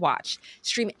place to watch.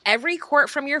 Stream every court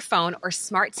from your phone or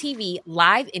smart TV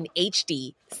live in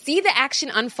HD. See the action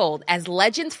unfold as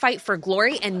legends fight for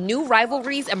glory and new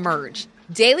rivalries emerge.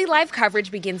 Daily live coverage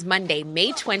begins Monday,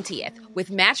 May 20th, with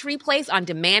match replays on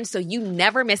demand so you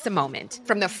never miss a moment.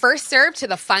 From the first serve to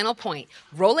the final point,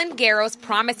 Roland Garros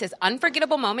promises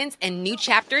unforgettable moments and new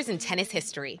chapters in tennis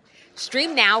history.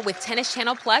 Stream now with Tennis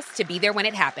Channel Plus to be there when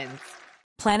it happens.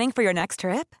 Planning for your next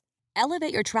trip?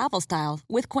 Elevate your travel style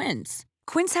with Quince.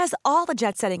 Quince has all the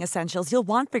jet-setting essentials you'll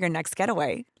want for your next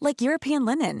getaway, like European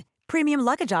linen, premium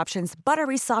luggage options,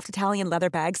 buttery soft Italian leather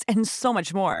bags, and so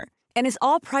much more. And is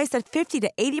all priced at 50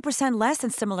 to 80% less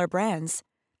than similar brands.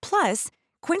 Plus,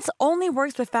 Quince only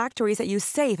works with factories that use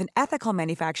safe and ethical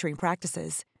manufacturing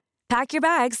practices. Pack your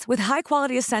bags with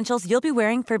high-quality essentials you'll be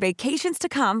wearing for vacations to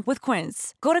come with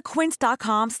Quince. Go to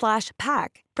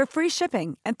quince.com/pack for free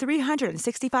shipping and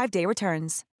 365-day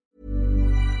returns.